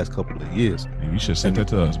it for the last couple of years. You should send that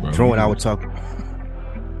to us, bro. Dro and I were talking.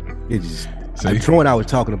 Dro and I were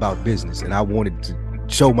talking about business, and I wanted to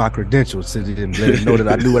show my credentials so they didn't let him know that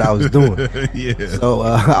I knew what I was doing. Yeah. So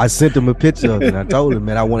I sent him a picture of it, and I told him,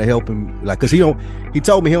 man, I want to help him, like, cause he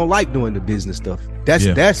told me he don't like doing the business stuff.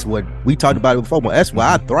 That's what we talked about it before. That's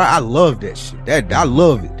why I thrive. I love that shit. I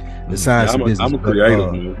love it. The science of business. I'm a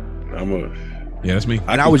creative, man. Yeah, that's me.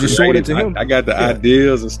 And I was just showing it to him. I got the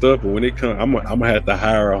ideas and stuff, but when it comes, I'm gonna have to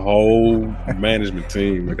hire a whole management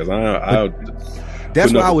team because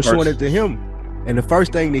that's why I was showing it to him. And the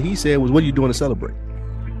first thing that he said was, "What are you doing to celebrate?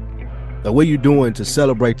 Like, what are you doing to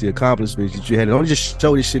celebrate the accomplishments that you had? Don't just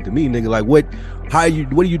show this shit to me, nigga. Like, what are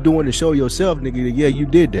you doing to show yourself, nigga? Yeah, you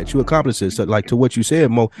did that. You accomplished it." So, like, to what you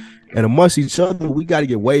said, Mo, and amongst each other, we got to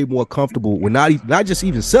get way more comfortable with not just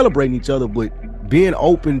even celebrating each other, but being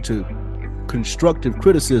open to constructive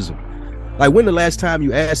criticism. Like, when the last time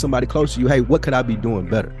you asked somebody close to you, hey, what could I be doing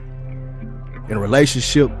better? In a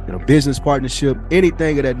relationship, in a business partnership,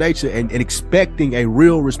 anything of that nature, and expecting a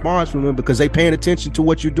real response from them because they paying attention to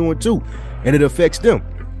what you're doing too, and it affects them.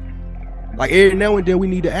 Like, every now and then we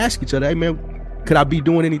need to ask each other, hey man, could I be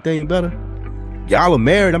doing anything better? Y'all are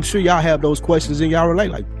married. I'm sure y'all have those questions in y'all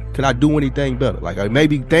relate. Like, can I do anything better? Like,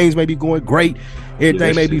 maybe things may be going great,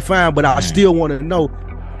 everything may be fine, but I still want to know,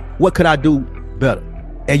 what could I do better?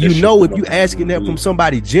 And you know, if you asking that from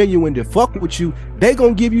somebody genuine to fuck with you, they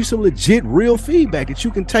gonna give you some legit, real feedback that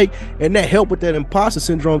you can take, and that help with that imposter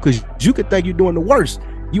syndrome, because you could think you're doing the worst.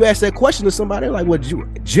 You ask that question to somebody, like, what you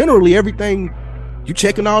generally everything you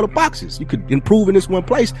checking all the boxes. You could improve in this one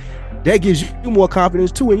place. That gives you more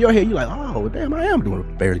confidence too in your head. You're like, oh damn, I am doing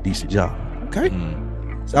a fairly decent job. Okay.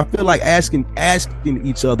 So I feel like asking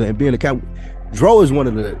each other and being accountable. Dro is one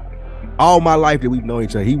of the, all my life that we've known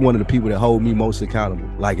each other, he one of the people that hold me most accountable.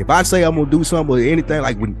 Like if I say I'm gonna do something or anything,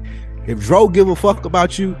 like if Dro give a fuck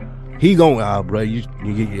about you, he going, bro, you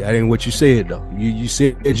that ain't what you said though. You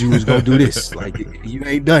said you was gonna do this. Like you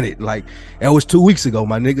ain't done it. Like that was 2 weeks ago,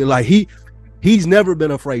 my nigga. Like he's never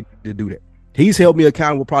been afraid to do that. He's held me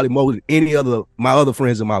accountable probably more than any other my other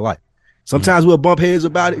friends in my life. Sometimes we'll bump heads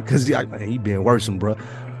about it because he been worse, bro.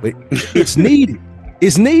 But it's needed.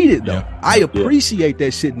 It's needed though. Yeah. I appreciate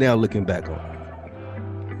that shit now looking back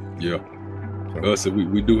on. Yeah. So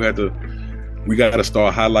we do have to, we got to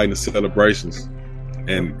start highlighting the celebrations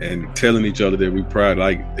and telling each other that we proud.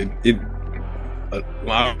 Like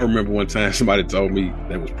I remember one time somebody told me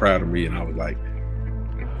that was proud of me, and I was like,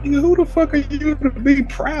 who the fuck are you to be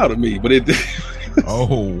proud of me? But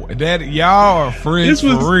oh, that y'all are friends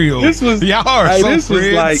for real. Y'all are so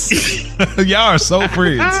friends. Like, y'all are so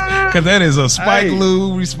friends. Because that is a Spike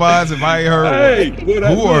Lee response. If I heard,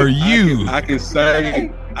 who are you? I can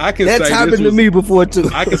say that's happened to me before too.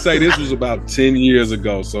 I can say this was about 10 years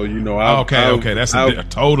ago. So okay, that's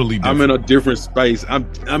totally different. I'm in a different space. I'm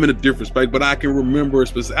in a different space, but I can remember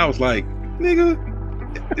I was like, nigga,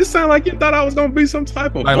 it sounded like you thought I was gonna be some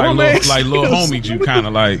type of like little homies. You kind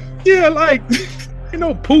of like, yeah, like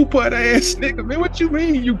poo butt ass nigga. Man, what you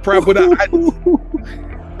mean you proud? But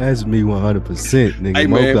that's me 100%, nigga. Hey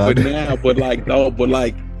man, but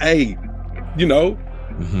like, hey,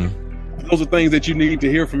 those are things that you need to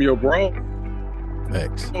hear from your bro.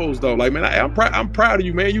 Thanks. Though, like, man, I'm proud of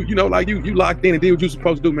you, man. You locked in and did what you're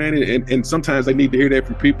supposed to do, man. And sometimes they need to hear that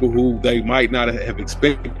from people who they might not have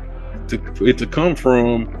expected it to come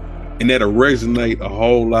from, and that'll resonate a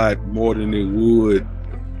whole lot more than it would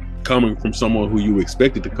coming from someone who you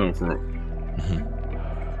expect it to come from.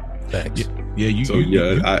 Thanks.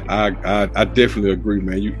 I definitely agree,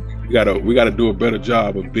 man. We gotta do a better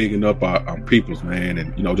job of bigging up our peoples, man.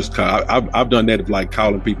 And just I've done that of like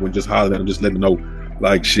calling people and just hollering at them, just letting them know,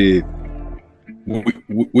 like, shit,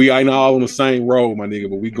 we ain't all on the same road, my nigga,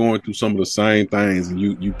 but we going through some of the same things, and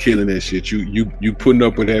you killing that shit. You putting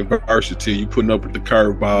up with adversity, you putting up with the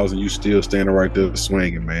curveballs, and you still standing right there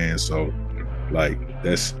swinging, man. So, like,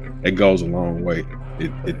 it goes a long way.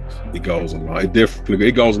 It goes a long.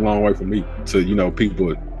 It goes a long way for me to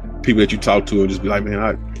people that you talk to and just be like,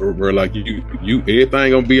 man, we're like you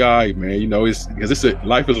everything gonna be all right, man. It's because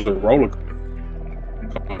life is a roller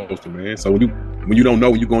coaster, man. So when you don't know,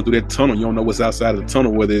 when you're going through that tunnel, you don't know what's outside of the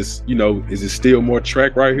tunnel, whether it's, is it still more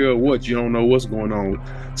track right here or what? You don't know what's going on.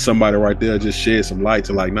 Somebody right there just shed some light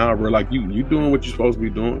to like, nah, bro, like you doing what you're supposed to be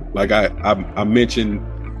doing. Like I mentioned,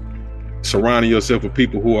 surrounding yourself with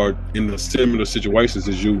people who are in the similar situations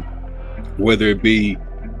as you, whether it be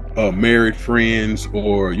married friends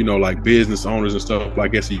or like business owners and stuff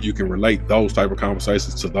like that, so you can relate those type of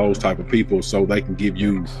conversations to those type of people, so they can give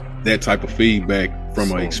you that type of feedback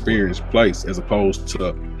from an experienced place, as opposed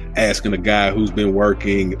to asking a guy who's been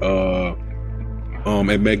working at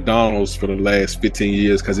McDonald's for the last 15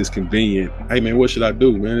 years because it's convenient. Hey man, what should I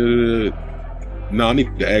do, man? No, I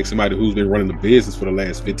need to ask somebody who's been running the business for the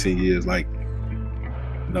last 15 years. Like,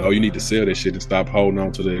 no, you need to sell that shit and stop holding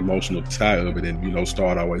on to the emotional tie of it, and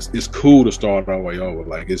start our way. It's cool to start our way over.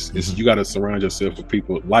 Like it's you got to surround yourself with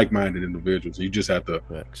people, like-minded individuals. You just have to.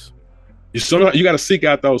 You got to seek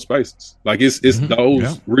out those spaces. Like it's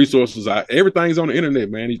those resources. Everything's on the internet,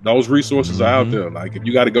 man. Those resources are out there. Like if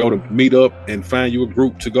you got to go to meet up and find you a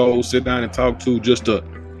group to go sit down and talk to, just to,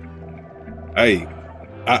 hey,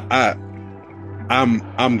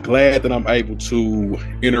 I'm glad that I'm able to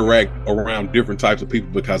interact around different types of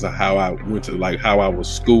people because of how I went to, like, how I was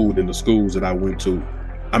schooled in the schools that I went to.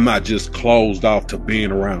 I'm not just closed off to being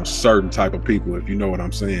around certain type of people, if you know what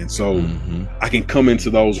I'm saying. So I can come into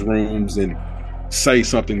those rooms and say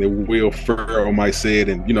something that Will Ferrell might said,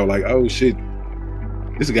 and like, oh shit,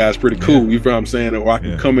 this guy's pretty cool. You feel what I'm saying? Or I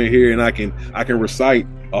can come in here and I can recite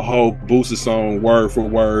a whole Boosie song word for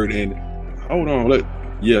word, and hold on, look,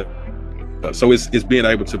 so it's being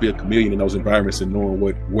able to be a chameleon in those environments and knowing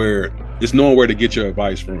where to get your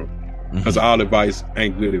advice from, because all advice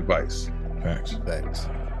ain't good advice. Facts.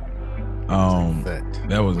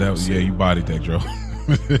 That was you bodied that, Dro.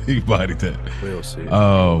 You bodied that. Well said.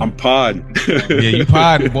 I'm podding. Yeah, you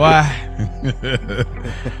podding, boy.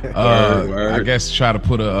 Word. I guess try to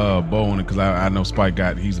put a bow on it because I know Spike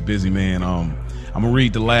he's a busy man. I'm gonna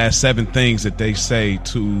read the last 7 things that they say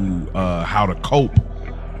to how to cope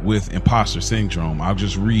with imposter syndrome. I'll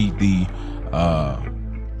just read the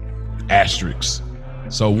asterisks.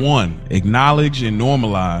 So 1, acknowledge and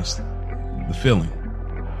normalize the feeling.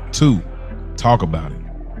 2, talk about it.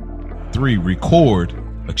 3, record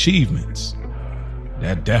achievements.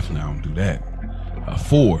 That definitely, I don't do that.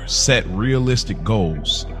 4, set realistic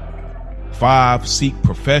goals. 5, seek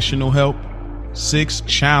professional help. 6,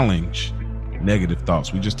 challenge negative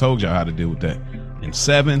thoughts. We just told y'all how to deal with that. And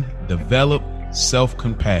 7, develop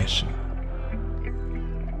self-compassion.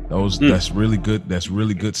 That's really good. That's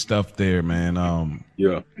really good stuff there, man.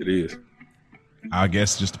 Yeah, it is. I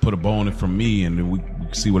guess just to put a bow on it from me, and then we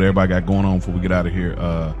can see what everybody got going on before we get out of here.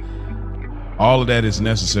 All of that is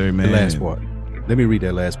necessary, man. The last part. Let me read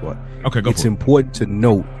that last part. Okay, go It's for it. important to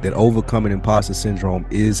note that overcoming imposter syndrome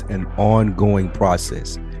is an ongoing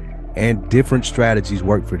process, and different strategies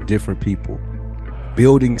work for different people.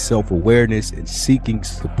 Building self-awareness and seeking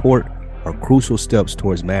support are crucial steps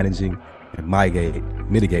towards managing and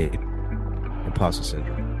mitigate imposter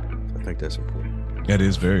syndrome. I think that's important. That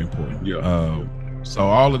is very important. Yeah. So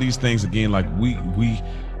all of these things, again, like we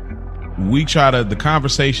try to, the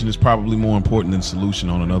conversation is probably more important than solution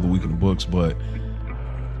on another week in the books, but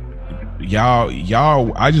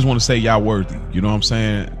y'all, I just want to say y'all worthy. You know what I'm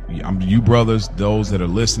saying? You brothers, those that are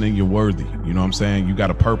listening, you're worthy. You know what I'm saying? You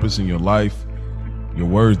got a purpose in your life. You're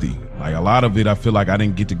worthy. Like a lot of it, I feel like I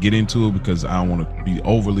didn't get into it because I don't want to be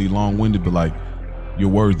overly long-winded, but like you're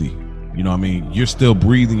worthy. You know what I mean? You're still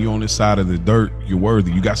breathing. You're on this side of the dirt. You're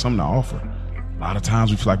worthy. You got something to offer. A lot of times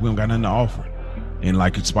we feel like we don't got nothing to offer. And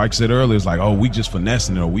like Spike said earlier, it's like, oh, we just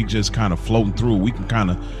finessing it or we just kind of floating through. We can kind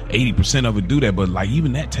of 80% of it do that. But like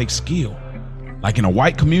even that takes skill. Like in a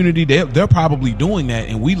white community, they're probably doing that.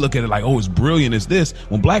 And we look at it like, oh, it's brilliant as this.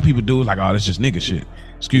 When black people do it, like, oh, that's just nigga shit.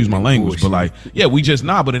 Excuse my language. But like, yeah, we just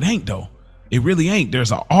but it ain't though. It really ain't.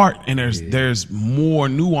 There's an art and there's more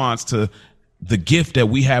nuance to the gift that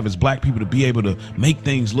we have as black people to be able to make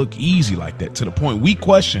things look easy like that, to the point we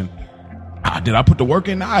question, did I put the work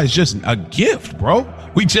in? Nah, it's just a gift, bro.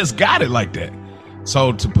 We just got it like that.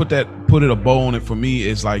 So to put it a bow on it for me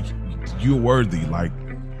is like, you're worthy. Like,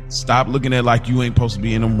 stop looking at like you ain't supposed to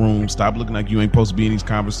be in them rooms. Stop looking like you ain't supposed to be in these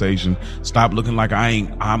conversations. Stop looking like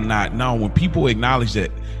I'm not. No, when people acknowledge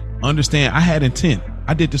that, understand I had intent.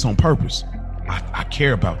 I did this on purpose. I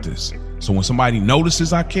care about this. So when somebody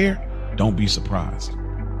notices I care, don't be surprised.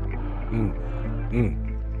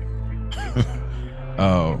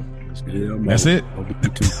 That's it.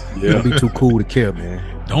 Don't be too cool to care,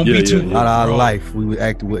 man. Don't be too. A lot of our life we would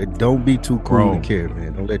act with. Don't be too cool to care,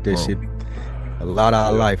 man. Don't let that shit. A lot of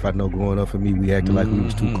our life, I know, growing up for me, we acted like we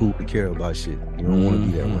was too cool to care about shit. You don't want to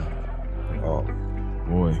be that way. Oh,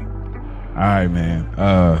 boy. All right,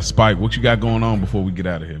 man. Spike, what you got going on before we get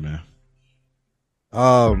out of here, man?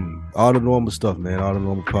 All the normal stuff, man. All the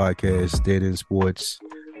normal podcasts, Dead End Sports,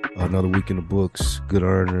 Another Week in the Books, Good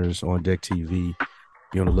Earners, On Deck TV.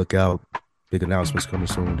 Be on the lookout. Big announcements coming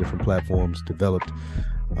soon. Different platforms developed.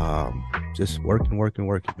 Just working,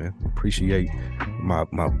 man. Appreciate my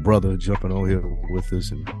brother jumping on here with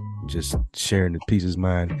us and just sharing the piece of his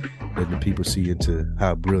mind, letting the people see into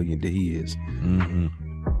how brilliant that he is.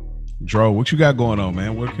 Dro, what you got going on,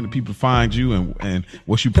 man? Where can the people find you and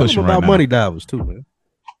what you pushing right now? About Money Divers too, man.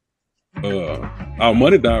 Our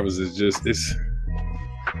Money Divers is just we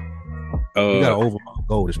got an overall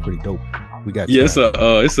goal that's pretty dope. We got it's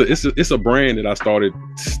a brand that I started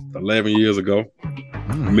 11 years ago.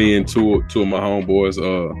 Me and two of my homeboys.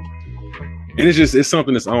 And it's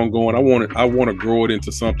something that's ongoing. I want to grow it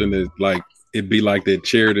into something that like it'd be like that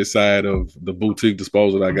charity side of the boutique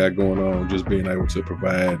disposal that I got going on. Just being able to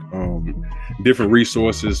provide different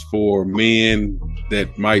resources for men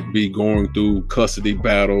that might be going through custody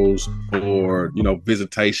battles or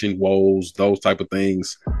visitation woes, those type of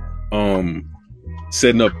things.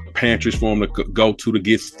 Setting up pantries for them to go to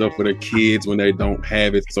get stuff for their kids when they don't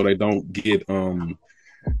have it, so they don't get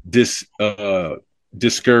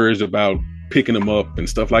discouraged about picking them up and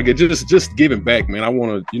stuff like it. Just giving back, man. I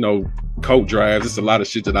want to, coat drives. It's a lot of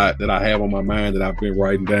shit that I have on my mind that I've been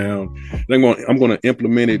writing down. And I'm going to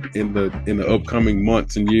implement it in the upcoming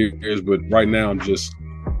months and years. But right now, I'm just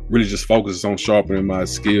really focused on sharpening my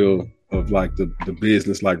skill of like the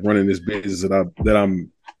business, like running this business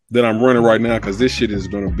that I'm running right now, because this shit is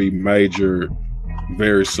going to be major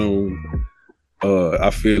very soon. I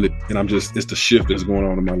feel it, and it's the shift that's going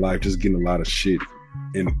on in my life, just getting a lot of shit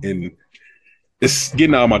in it's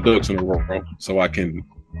getting all my ducks in a row so I can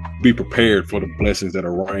be prepared for the blessings that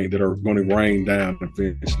are going to rain down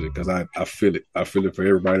eventually, because I feel it. I feel it for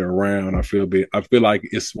everybody around. I feel like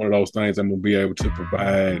it's one of those things I'm gonna be able to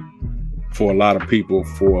provide for a lot of people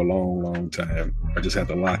for a long, long time. I just have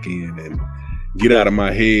to lock in and get out of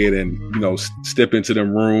my head and, you know, step into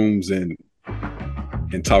them rooms and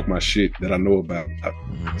talk my shit that I know about.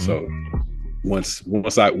 So once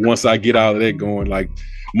I get out of that going, like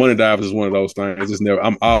Money Divers is one of those things.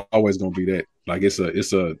 I'm always gonna be that. Like it's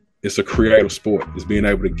a creative sport. It's being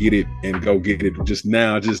able to get it and go get it.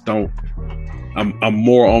 I'm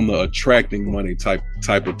more on the attracting money type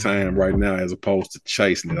of time right now, as opposed to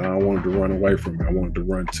chasing it. I don't want it to run away from me. I want it to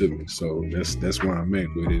run to me. So that's where I'm at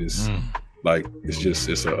with it. It's like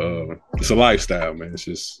it's a lifestyle, man.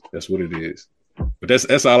 That's what it is. But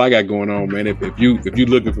that's all I got going on, man. If you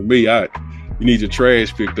looking for me, you need your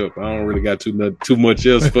trash picked up. I don't really got too much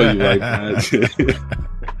else for you right now.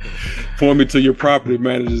 Point me to your property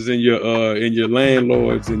managers and your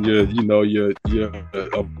landlords and your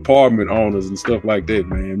apartment owners and stuff like that,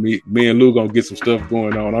 man. Me and Lou gonna get some stuff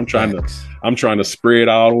going on. I'm trying to spread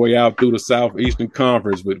all the way out through the Southeastern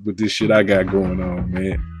Conference with this shit I got going on,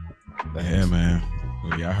 man. Yeah, man.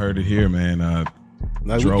 Well, y'all heard it here, man.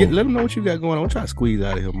 Let them know what you got going on. I'm trying to squeeze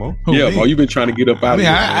out of here, Mo. Yeah, Mo, you've been trying to get up out of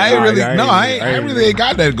here. I really ain't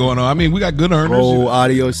got that going on. I mean, we got good earners. Roll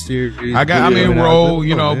audio series. Roll,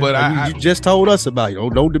 you know, but you just told us about it.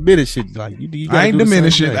 Don't diminish it. Like you I ain't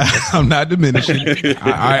diminishing. I'm not diminishing.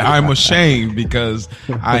 I'm ashamed because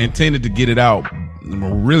I intended to get it out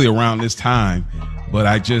really around this time, but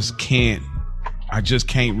I just can't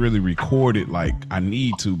really record it like I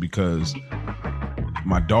need to because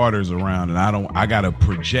my daughter's around and I gotta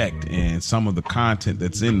project, and some of the content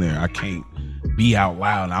that's in there I can't be out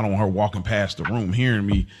loud, and I don't want her walking past the room hearing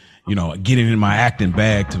me, you know, getting in my acting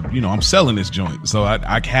bag to, you know, I'm selling this joint, so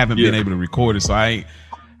I haven't been able to record it. So I'm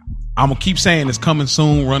gonna keep saying it's coming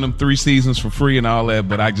soon, run them 3 seasons for free and all that,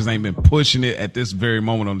 but I just ain't been pushing it at this very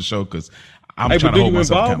moment on the show because I'm trying to hold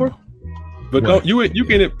myself accountable. But don't you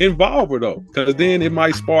can involve her though, because then it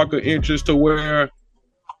might spark an interest to where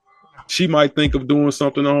she might think of doing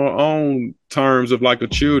something on her own terms of like a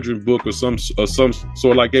children's book or some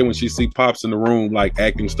sort like that when she see Pops in the room like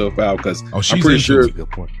acting stuff out, because I'm pretty sure.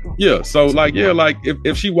 Yeah, so like like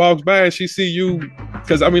if she walks by and she see you,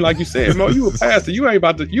 because I mean like you said, Mo, you a pastor, you ain't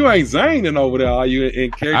Zanin over there, are you?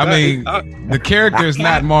 In character? I mean, the character is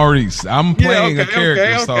not Maurice. I'm playing a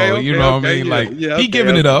character, so you know what I mean. Like he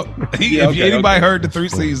giving it up. If anybody heard the 3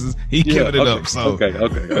 seasons, he giving it up. So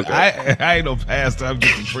I ain't no pastor. I'm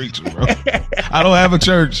just a preacher, bro. I don't have a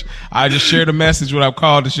church. I just share the message when I'm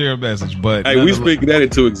called to share a message. But hey, we speaking that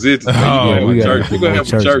into existence. We got to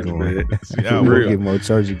have a church, man. Yeah, we'll get more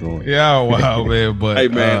church going. Yeah, wow, man. But hey,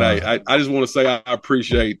 man, I just want to say I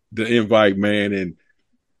appreciate the invite, man. And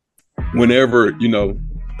whenever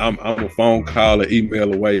I'm a phone call or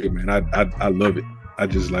email away, man. I love it. I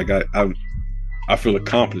just like I feel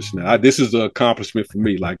accomplished now. This is an accomplishment for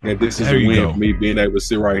me. Like this is a win for me being able to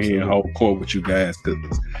sit right here and hold court with you guys.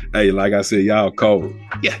 Because hey, like I said, y'all cold.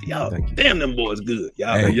 Yeah, y'all. Damn, them boys good.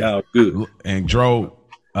 Y'all good. And Dro,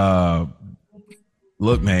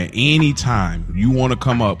 look, man. Anytime you want to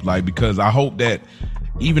come up, like, because I hope that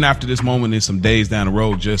even after this moment, there's some days down the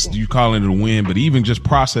road, just you calling it a win, but even just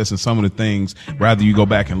processing some of the things, rather you go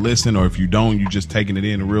back and listen, or if you don't, you just taking it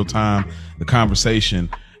in real time, the conversation.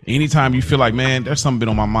 Anytime you feel like, man, there's something been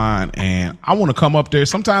on my mind and I want to come up there.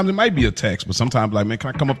 Sometimes it might be a text, but sometimes like, man, can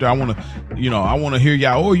I come up there? I want to hear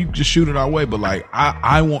y'all, or you just shoot it our way. But like,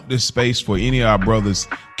 I want this space for any of our brothers,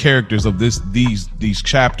 characters of these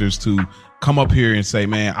chapters to come up here and say,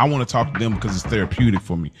 man, I want to talk to them because it's therapeutic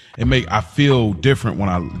for me. I feel different when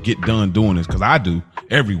I get done doing this, because I do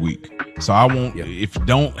every week. So I won't,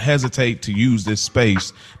 don't hesitate to use this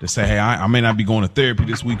space to say, hey, I may not be going to therapy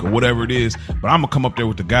this week or whatever it is, but I'm gonna come up there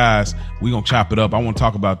with the guys. We gonna chop it up. I want to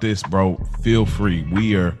talk about this, bro. Feel free.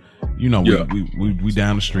 We are, we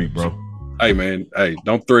down the street, bro. Hey, man. Hey,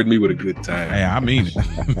 don't threaten me with a good time. Hey, I mean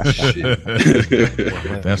it.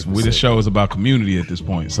 That's what the show is about, community at this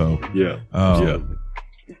point. So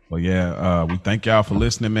Well, we thank y'all for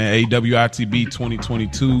listening, man.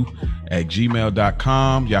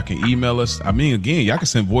 awitb2022@gmail.com. Y'all can email us. I mean, again, y'all can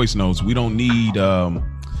send voice notes. We don't need. It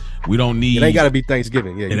ain't got to be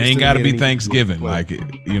Thanksgiving. Yeah, it ain't got to be Thanksgiving.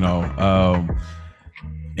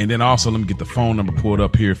 And then also, let me get the phone number pulled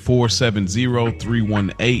up here: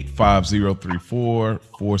 470-318-5034.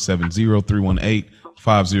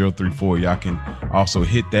 5034. Y'all can also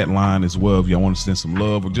hit that line as well if y'all want to send some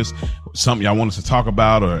love or just something y'all want us to talk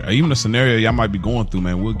about, or even a scenario y'all might be going through,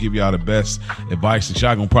 man. We'll give y'all the best advice that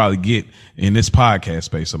y'all gonna probably get in this podcast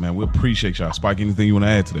space. So, man, we appreciate y'all. Spike, anything you want to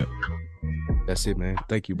add to that? That's it, man.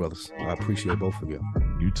 Thank you, brothers. I appreciate both of you.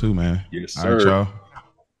 You too, man. Yes, All right, sir. y'all.